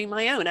 years been doing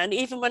my own. And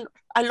even when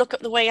I look at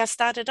the way I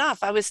started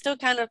off, I was still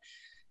kind of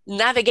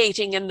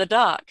navigating in the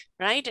dark,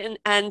 right?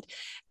 And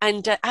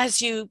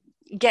as you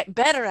get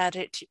better at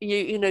it,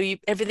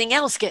 everything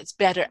else gets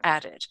better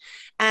at it.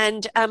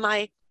 And am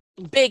I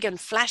big and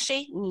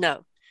flashy?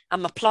 No,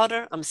 I'm a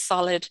plodder. I'm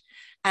solid,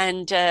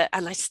 and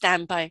I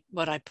stand by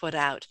what I put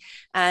out.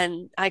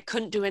 And I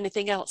couldn't do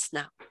anything else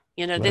now.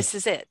 Right. This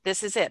is it.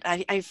 This is it.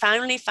 I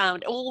finally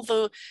found all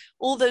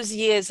those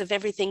years of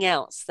everything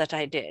else that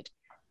I did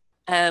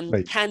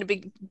Right. kind of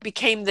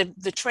became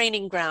the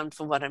training ground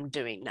for what I'm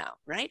doing now,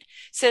 right?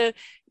 So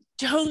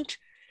don't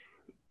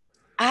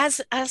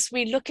as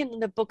we look in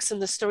the books and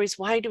the stories,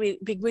 why do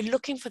we're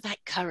looking for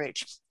that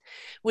courage?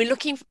 We're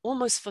looking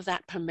almost for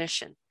that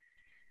permission,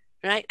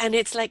 right? And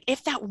it's like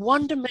if that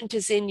wonderment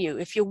is in you,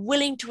 if you're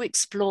willing to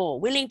explore,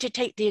 willing to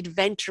take the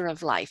adventure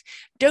of life,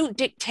 don't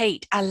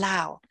dictate,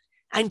 allow,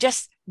 and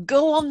just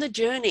go on the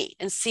journey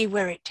and see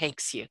where it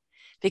takes you,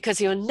 because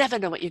you'll never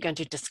know what you're going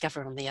to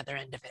discover on the other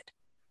end of it.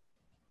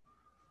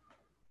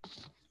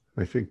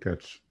 I think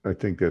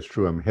that's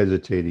true. I'm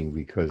hesitating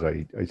because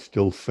I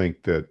still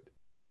think that,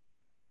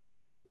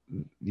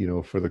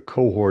 for the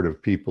cohort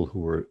of people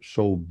who are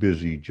so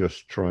busy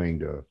just trying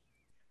to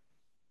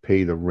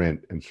pay the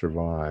rent and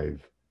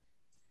survive,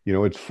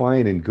 it's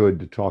fine and good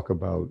to talk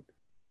about,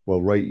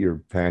 well, write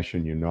your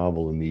passion, your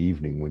novel in the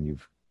evening when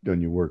you've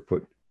done your work.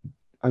 But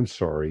I'm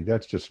sorry,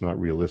 that's just not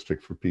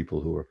realistic for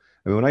people who are.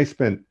 I mean, when I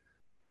spent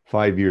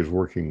 5 years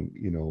working,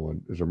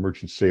 as a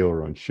merchant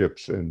sailor on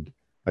ships, and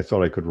I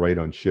thought I could write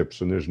on ships,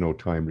 and there's no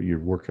time, but you're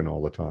working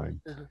all the time.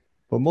 Uh-huh.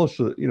 But most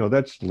of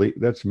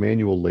that's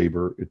manual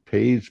labor. It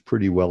pays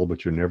pretty well,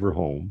 but you're never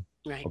home.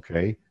 Right.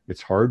 Okay,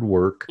 it's hard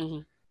work, Mm-hmm.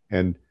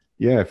 and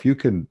yeah, if you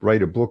can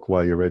write a book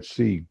while you're at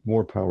sea,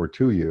 more power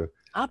to you.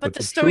 Ah, but But the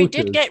the story truth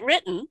did is, get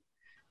written.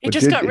 It but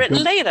just did got it written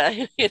got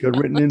later. it got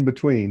written in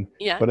between?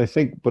 Yeah. But I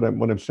think, what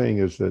I'm saying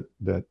is that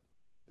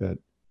the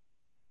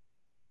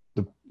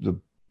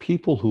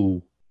people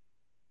who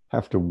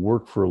have to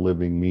work for a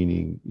living,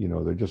 meaning,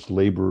 they're just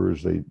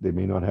laborers. They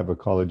may not have a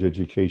college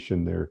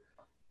education. They're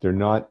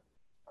not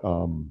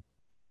um,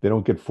 they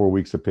don't get 4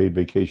 weeks of paid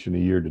vacation a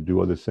year to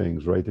do other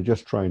things, right? They're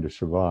just trying to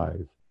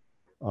survive.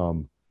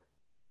 Um,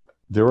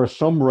 there are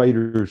some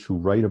writers who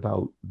write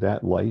about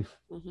that life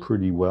Mm-hmm.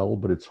 pretty well,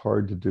 but it's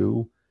hard to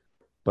do.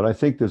 But I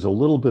think there's a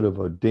little bit of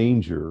a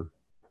danger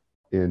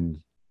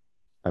in.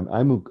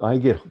 I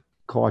get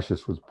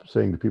cautious with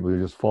saying to people, you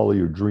just follow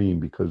your dream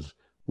because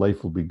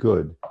life will be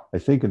good. I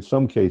think in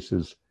some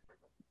cases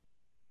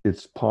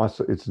it's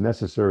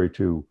necessary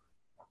to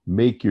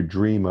make your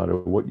dream out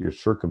of what your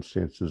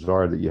circumstances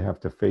are that you have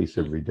to face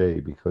every day,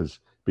 because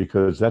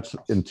that's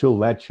until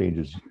that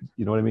changes,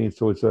 you know what I mean?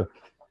 So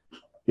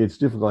it's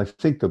difficult. I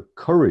think the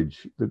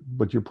courage,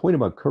 but your point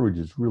about courage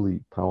is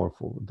really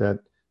powerful. That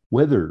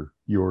whether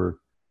you're,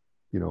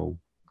 you know,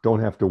 don't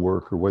have to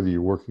work or whether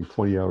you're working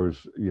 20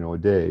 hours, a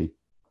day,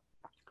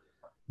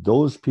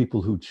 those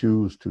people who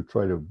choose to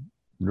try to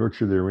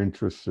nurture their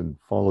interests and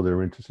follow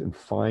their interests and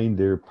find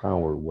their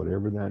power,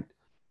 whatever that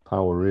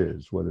power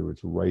is, whether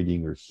it's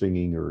writing or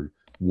singing or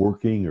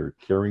working or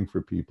caring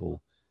for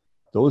people,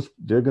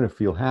 they're going to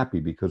feel happy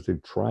because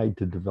they've tried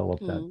to develop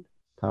that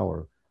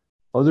power.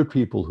 Other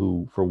people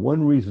who, for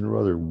one reason or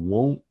other,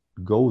 won't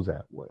go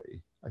that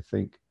way, I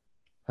think,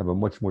 have a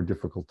much more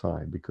difficult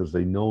time because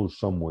they know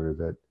somewhere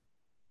that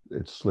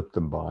it slipped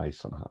them by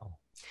somehow.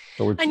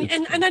 So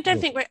and I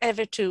don't think we're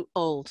ever too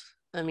old.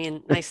 I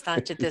mean, I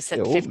started this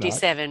at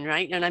 57,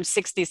 right? And I'm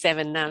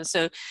 67 now.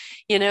 So,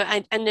 and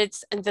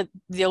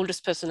the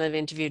oldest person I've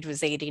interviewed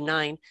was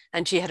 89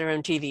 and she had her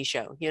own TV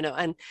show,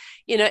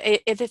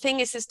 the thing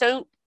is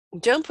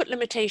don't put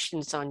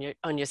limitations on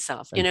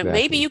yourself. Exactly.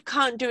 Maybe you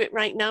can't do it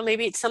right now.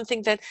 Maybe it's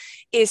something that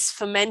is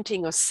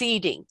fermenting or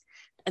seeding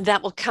and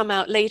that will come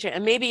out later.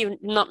 And maybe you're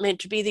not meant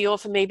to be the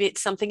author. Maybe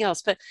it's something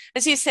else. But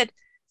as you said,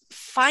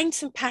 find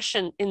some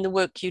passion in the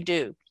work you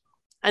do.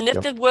 And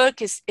if the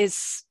work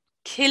is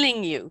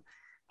killing you,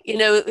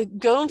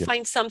 go and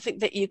find something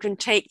that you can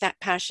take that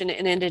passion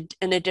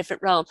in a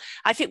different realm.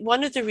 I think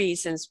one of the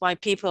reasons why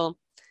people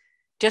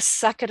just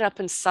suck it up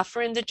and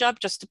suffer in the job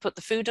just to put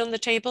the food on the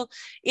table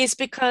is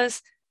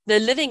because they're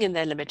living in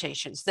their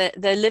limitations.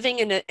 They're living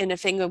in a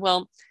thing of,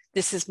 well,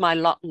 this is my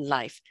lot in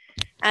life.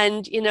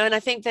 And, and I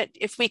think that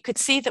if we could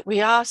see that we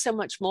are so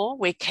much more,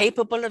 we're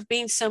capable of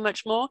being so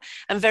much more.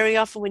 And very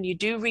often when you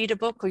do read a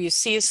book or you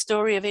see a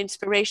story of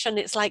inspiration,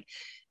 it's like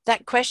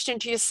that question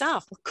to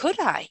yourself, well, could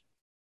I?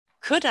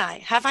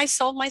 Have I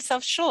sold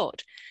myself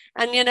short?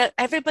 And,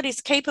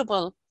 everybody's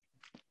capable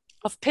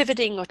of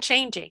pivoting or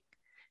changing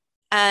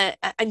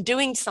and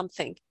doing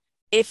something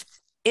if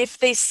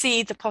they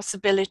see the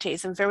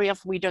possibilities. And very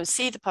often we don't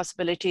see the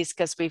possibilities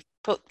because we've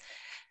put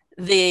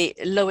the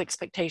low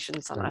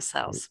expectations on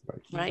ourselves,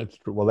 right? That's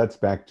true. Well, that's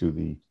back to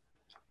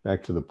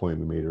the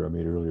point I made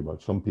earlier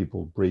about some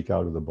people break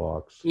out of the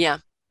box. Yeah.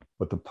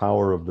 But the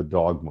power of the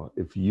dogma,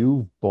 if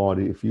you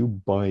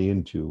buy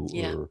into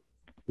or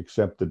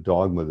accept the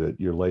dogma that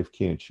your life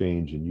can't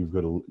change and you've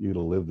got to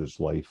live this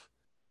life,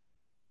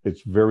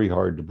 it's very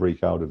hard to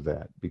break out of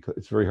that, because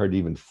it's very hard to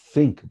even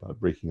think about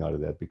breaking out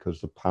of that,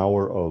 because the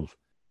power of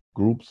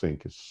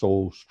groupthink is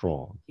so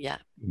strong. Yeah.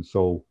 And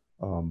so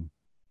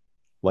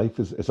life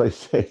is, as I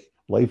say,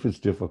 life is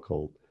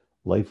difficult.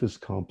 Life is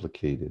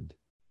complicated.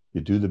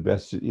 You do the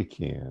best that you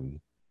can.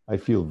 I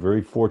feel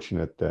very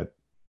fortunate that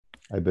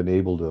I've been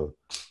able to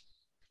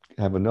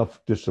have enough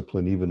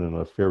discipline, even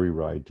on a ferry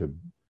ride, to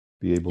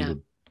be able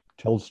to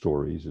tell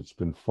stories. It's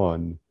been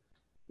fun.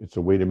 It's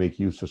a way to make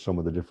use of some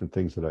of the different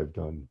things that I've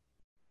done.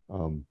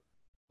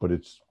 But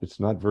it's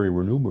not very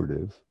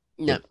remunerative.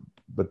 No.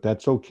 But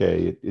that's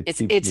okay.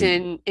 It's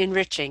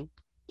enriching.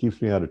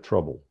 Keeps me out of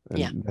trouble.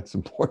 And that's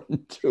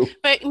important too.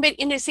 But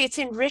see, it's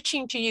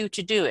enriching to you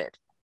to do it.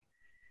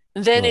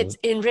 Then it's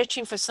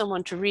enriching for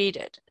someone to read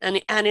it.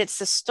 And it's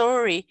a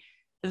story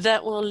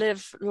that will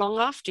live long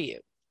after you,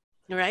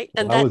 right?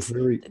 And that's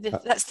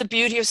the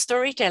beauty of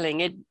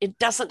storytelling. It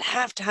doesn't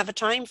have to have a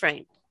time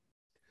frame.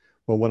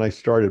 Well, when I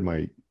started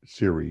my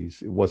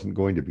series, it wasn't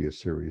going to be a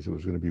series. It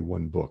was going to be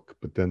one book.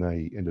 But then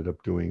I ended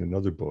up doing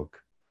another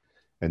book.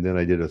 And then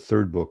I did a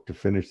third book to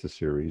finish the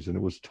series. And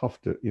it was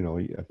tough to,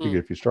 I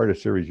figured if you start a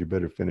series, you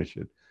better finish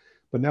it.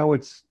 But now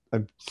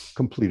I've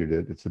completed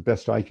it. It's the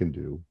best I can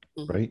do,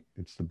 right?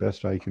 It's the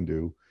best I can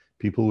do.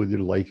 People will either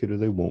like it or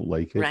they won't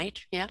like it.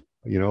 Right, yeah.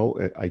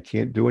 I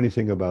can't do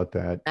anything about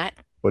that.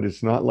 But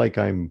it's not like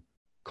I'm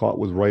caught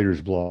with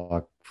writer's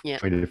block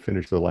trying to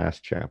finish the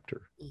last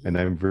chapter. And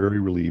I'm very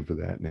relieved with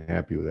that and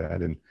happy with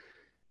that. And,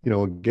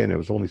 again, it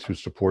was only through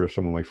support of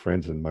some of my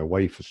friends and my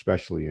wife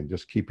especially, and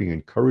just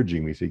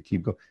encouraging me, say,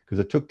 keep going. Because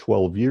it took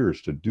 12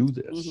 years to do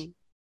this,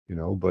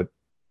 but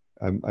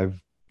I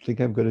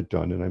think I've got it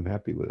done and I'm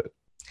happy with it.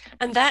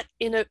 And that,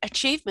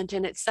 achievement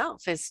in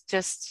itself is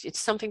just, it's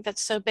something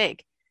that's so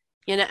big,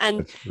 and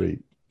that's great.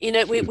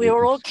 We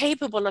are all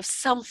capable of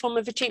some form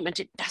of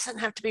achievement. It doesn't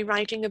have to be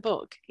writing a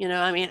book.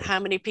 How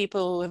many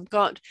people have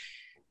got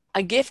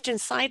a gift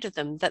inside of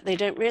them that they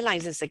don't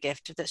realize is a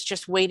gift that's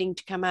just waiting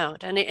to come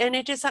out. And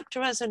it is up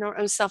to us in our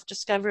own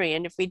self-discovery.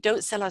 And if we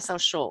don't sell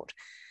ourselves short,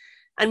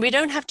 and we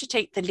don't have to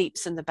take the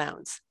leaps and the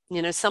bounds,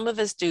 some of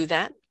us do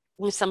that,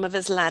 and some of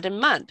us land in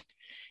mud,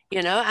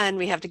 and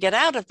we have to get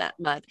out of that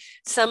mud.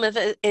 Some of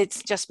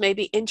it's just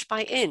maybe inch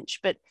by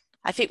inch. But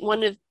I think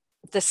one of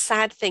the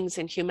sad things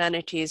in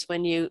humanity is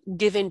when you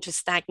give in to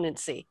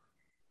stagnancy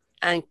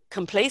and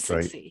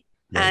complacency.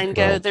 Right. And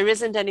go, there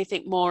isn't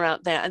anything more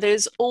out there.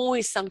 There's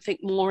always something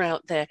more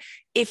out there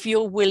if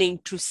you're willing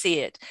to see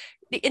it.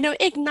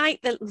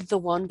 Ignite the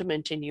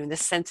wonderment in you and the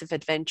sense of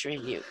adventure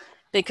in you,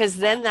 because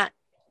then that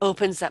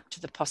opens up to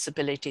the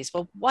possibilities.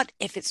 Well, what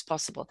if it's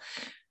possible?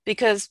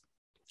 Because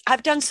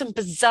I've done some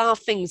bizarre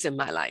things in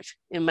my life,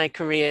 in my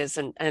careers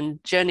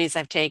and journeys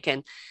I've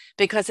taken,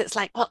 because it's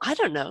like, well, I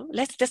don't know,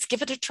 let's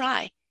give it a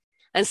try.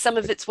 And some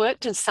of it's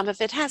worked and some of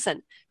it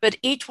hasn't. But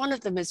each one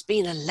of them has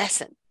been a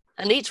lesson.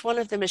 And each one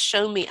of them has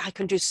shown me I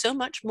can do so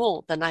much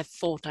more than I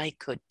thought I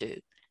could do.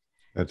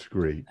 That's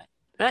great.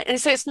 Right.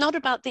 And so it's not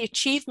about the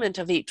achievement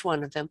of each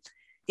one of them.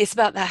 It's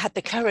about that I had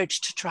the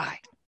courage to try.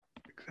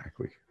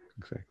 Exactly.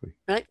 Exactly.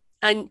 Right.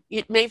 And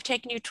it may have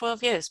taken you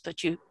 12 years,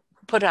 but you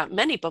put out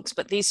many books,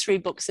 but these 3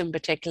 books in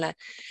particular.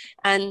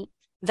 And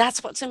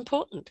that's what's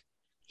important.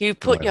 You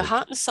put your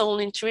heart and soul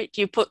into it.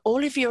 You put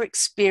all of your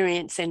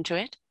experience into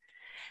it.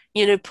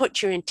 You know,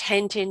 put your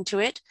intent into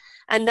it.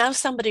 And now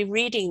somebody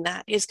reading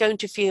that is going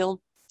to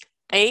feel,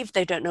 if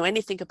they don't know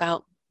anything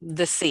about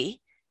the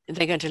sea,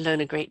 they're going to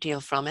learn a great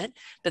deal from it,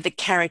 but the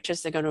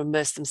characters, they're going to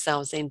immerse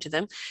themselves into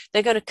them.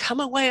 They're going to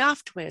come away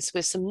afterwards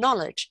with some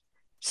knowledge,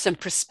 some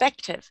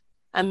perspective,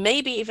 and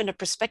maybe even a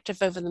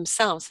perspective over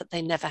themselves that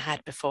they never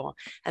had before.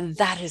 And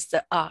that is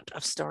the art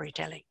of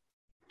storytelling.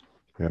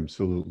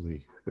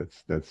 Absolutely.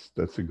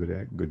 That's a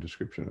good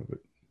description of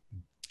it.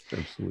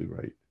 Absolutely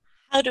right.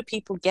 How do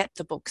people get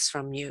the books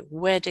from you?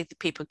 Where do the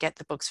people get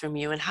the books from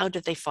you, and how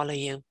do they follow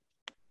you?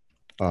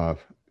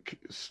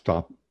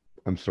 Stop.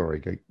 I'm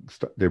sorry.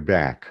 They're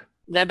back.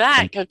 They're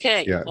back.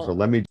 Okay. Yeah. So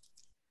let me.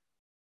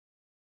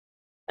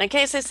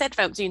 Okay, as I said,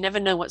 folks, you never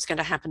know what's going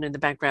to happen in the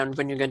background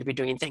when you're going to be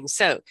doing things.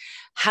 So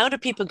how do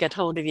people get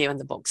hold of you and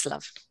the books,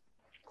 love?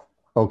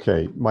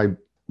 Okay.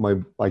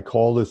 I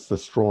call this the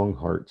Strong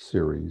Heart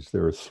series.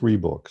 There are 3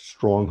 books: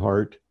 Strong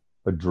Heart,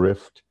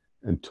 Adrift,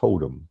 and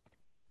Totem.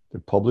 They're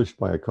published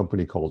by a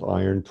company called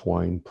Iron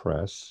Twine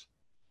Press.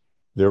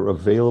 They're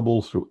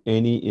available through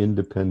any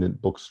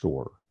independent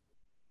bookstore.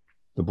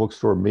 The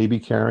bookstore may be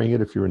carrying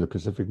it if you're in the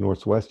Pacific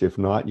Northwest. If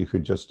not, you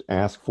could just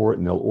ask for it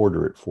and they'll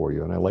order it for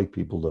you. And I like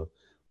people to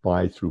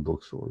buy through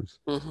bookstores.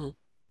 Mm-hmm.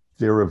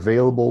 They're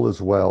available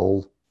as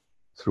well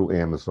through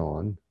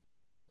Amazon.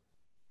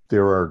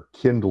 There are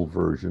Kindle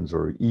versions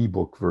or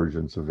ebook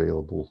versions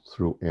available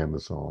through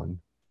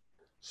Amazon.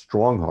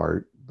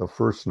 Strongheart, the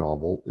first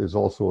novel, is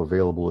also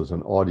available as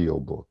an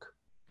audiobook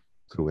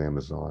through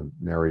Amazon,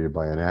 narrated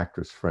by an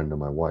actress friend of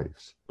my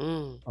wife's.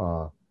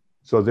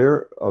 So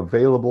they're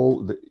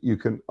available. You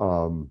can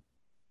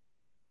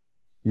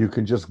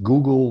just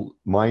Google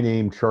my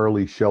name,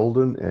 Charlie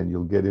Sheldon, and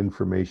you'll get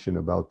information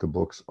about the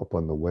books up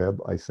on the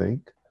web, I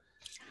think.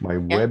 My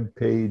web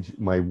page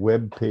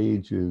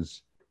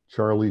is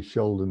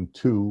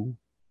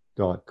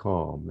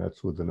charliesheldon2.com.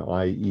 That's with an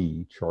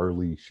IE,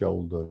 Charlie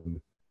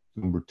Sheldon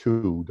number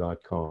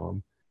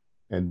 2.com.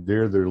 And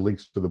there are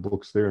links to the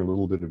books there and a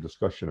little bit of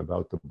discussion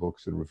about the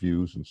books and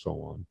reviews and so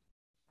on.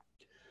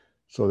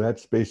 So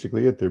that's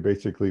basically it. They're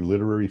basically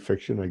literary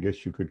fiction, I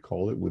guess you could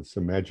call it, with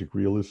some magic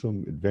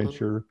realism,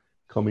 adventure,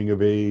 coming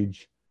of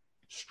age,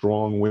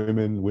 strong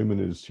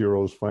women as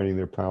heroes finding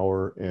their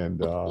power,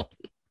 and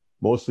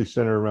mostly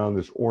centered around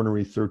this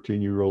ornery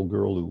 13-year-old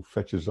girl who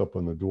fetches up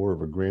on the door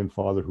of a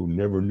grandfather who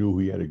never knew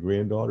he had a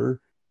granddaughter,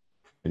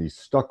 and he's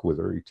stuck with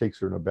her. He takes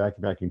her on a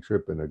backpacking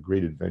trip, and a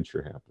great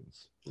adventure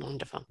happens.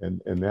 Wonderful.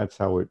 And that's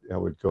how it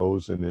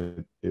goes.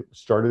 And it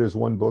started as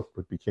 1 book,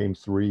 but became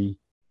 3.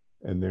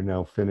 And they're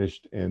now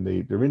finished, and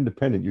they're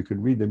independent. You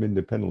can read them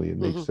independently. It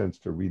makes sense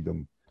to read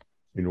them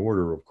in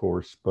order, of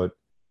course, but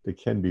they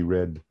can be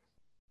read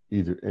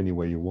either any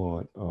way you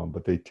want.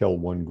 But they tell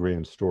one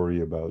grand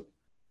story about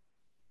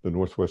the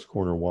northwest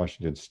corner of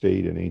Washington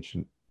State and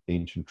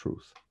ancient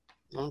truth.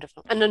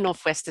 Wonderful. And the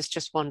Northwest is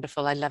just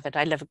wonderful. I love it.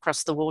 I live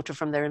across the water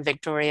from there in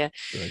Victoria,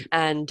 right.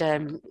 And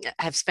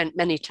I've spent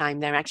many time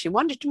there. Actually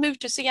wanted to move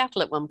to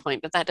Seattle at one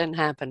point, but that didn't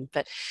happen.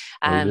 But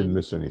you didn't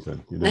miss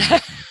anything.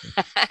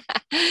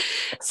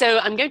 So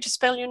I'm going to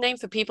spell your name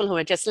for people who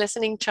are just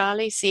listening.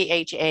 Charlie,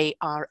 Charlie,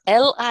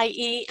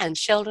 and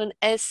Sheldon,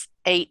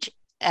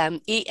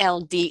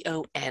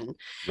 Sheldon.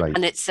 Right.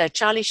 And it's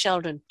Charlie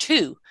Sheldon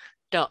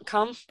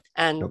 2.com,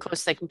 and of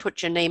course they can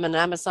put your name on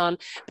Amazon,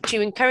 but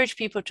you encourage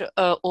people to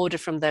order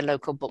from their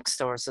local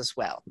bookstores as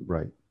well.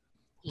 Right.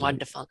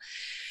 Wonderful.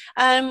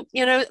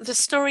 The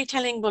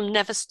storytelling will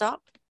never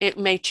stop. It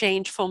may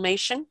change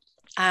formation.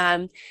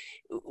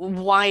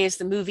 Why is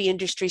the movie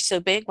industry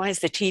so big? Why is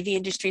the TV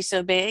industry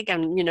so big?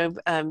 And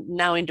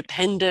now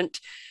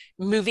independent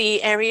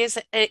movie areas,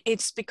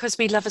 it's because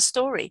we love a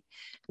story.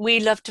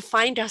 We love to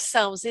find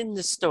ourselves in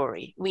the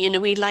story.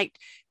 We like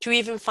to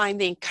even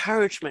find the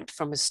encouragement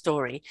from a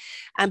story.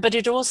 But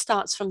it all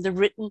starts from the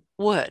written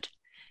word.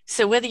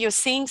 So whether you're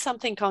seeing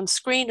something on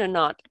screen or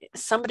not,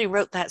 somebody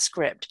wrote that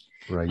script.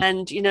 Right.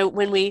 And,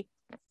 when we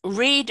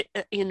read,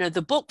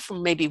 the book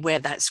from maybe where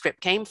that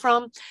script came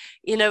from,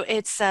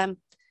 it's,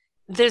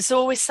 there's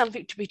always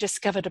something to be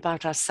discovered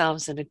about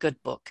ourselves in a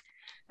good book.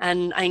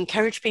 And I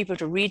encourage people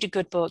to read a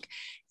good book,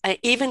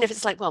 even if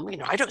it's like, well,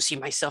 I don't see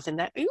myself in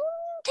that.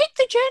 Take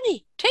the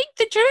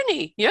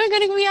journey. You're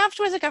going to be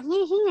afterwards and go,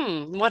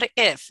 what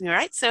if,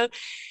 right? So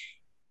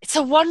it's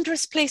a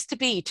wondrous place to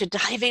be, to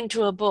dive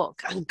into a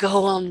book and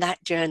go on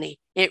that journey.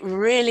 It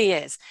really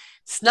is.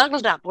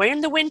 snuggled up. We're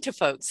in the winter,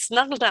 folks,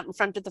 snuggled up in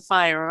front of the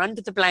fire or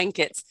under the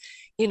blankets,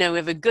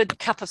 with a good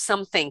cup of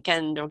something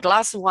and a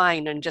glass of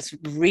wine and just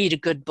read a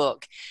good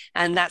book.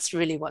 And that's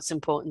really what's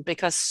important,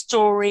 because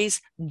stories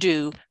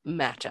do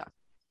matter.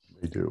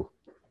 They do.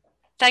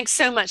 Thanks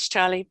so much,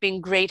 Charlie.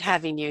 Been great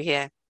having you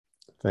here.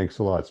 Thanks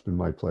a lot. It's been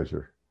my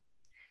pleasure.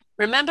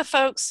 Remember,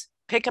 folks,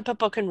 pick up a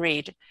book and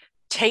read.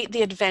 Take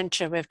the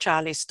adventure with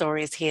Charlie's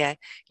stories here.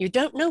 You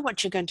don't know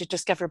what you're going to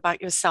discover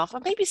about yourself, or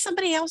maybe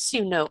somebody else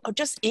you know, or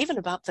just even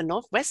about the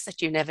Northwest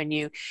that you never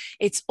knew.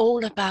 It's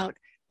all about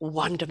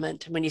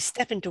wonderment. And when you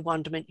step into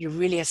wonderment, you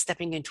really are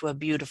stepping into a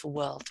beautiful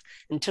world.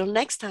 Until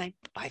next time,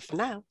 bye for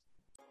now.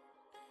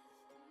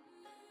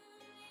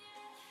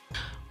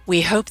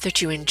 We hope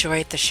that you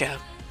enjoyed the show.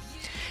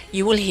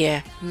 You will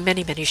hear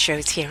many, many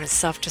shows here on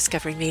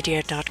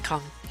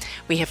selfdiscoverymedia.com.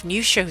 We have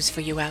new shows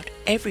for you out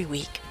every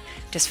week.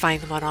 Just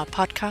find them on our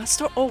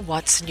podcast or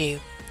What's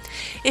New.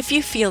 If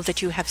you feel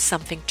that you have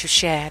something to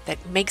share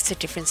that makes a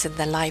difference in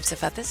the lives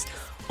of others,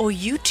 or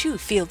you too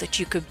feel that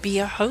you could be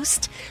a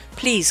host,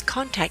 please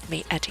contact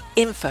me at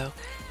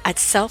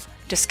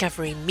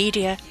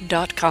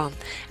info@selfdiscoverymedia.com,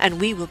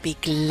 and we will be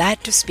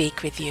glad to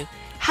speak with you.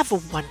 Have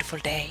a wonderful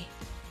day.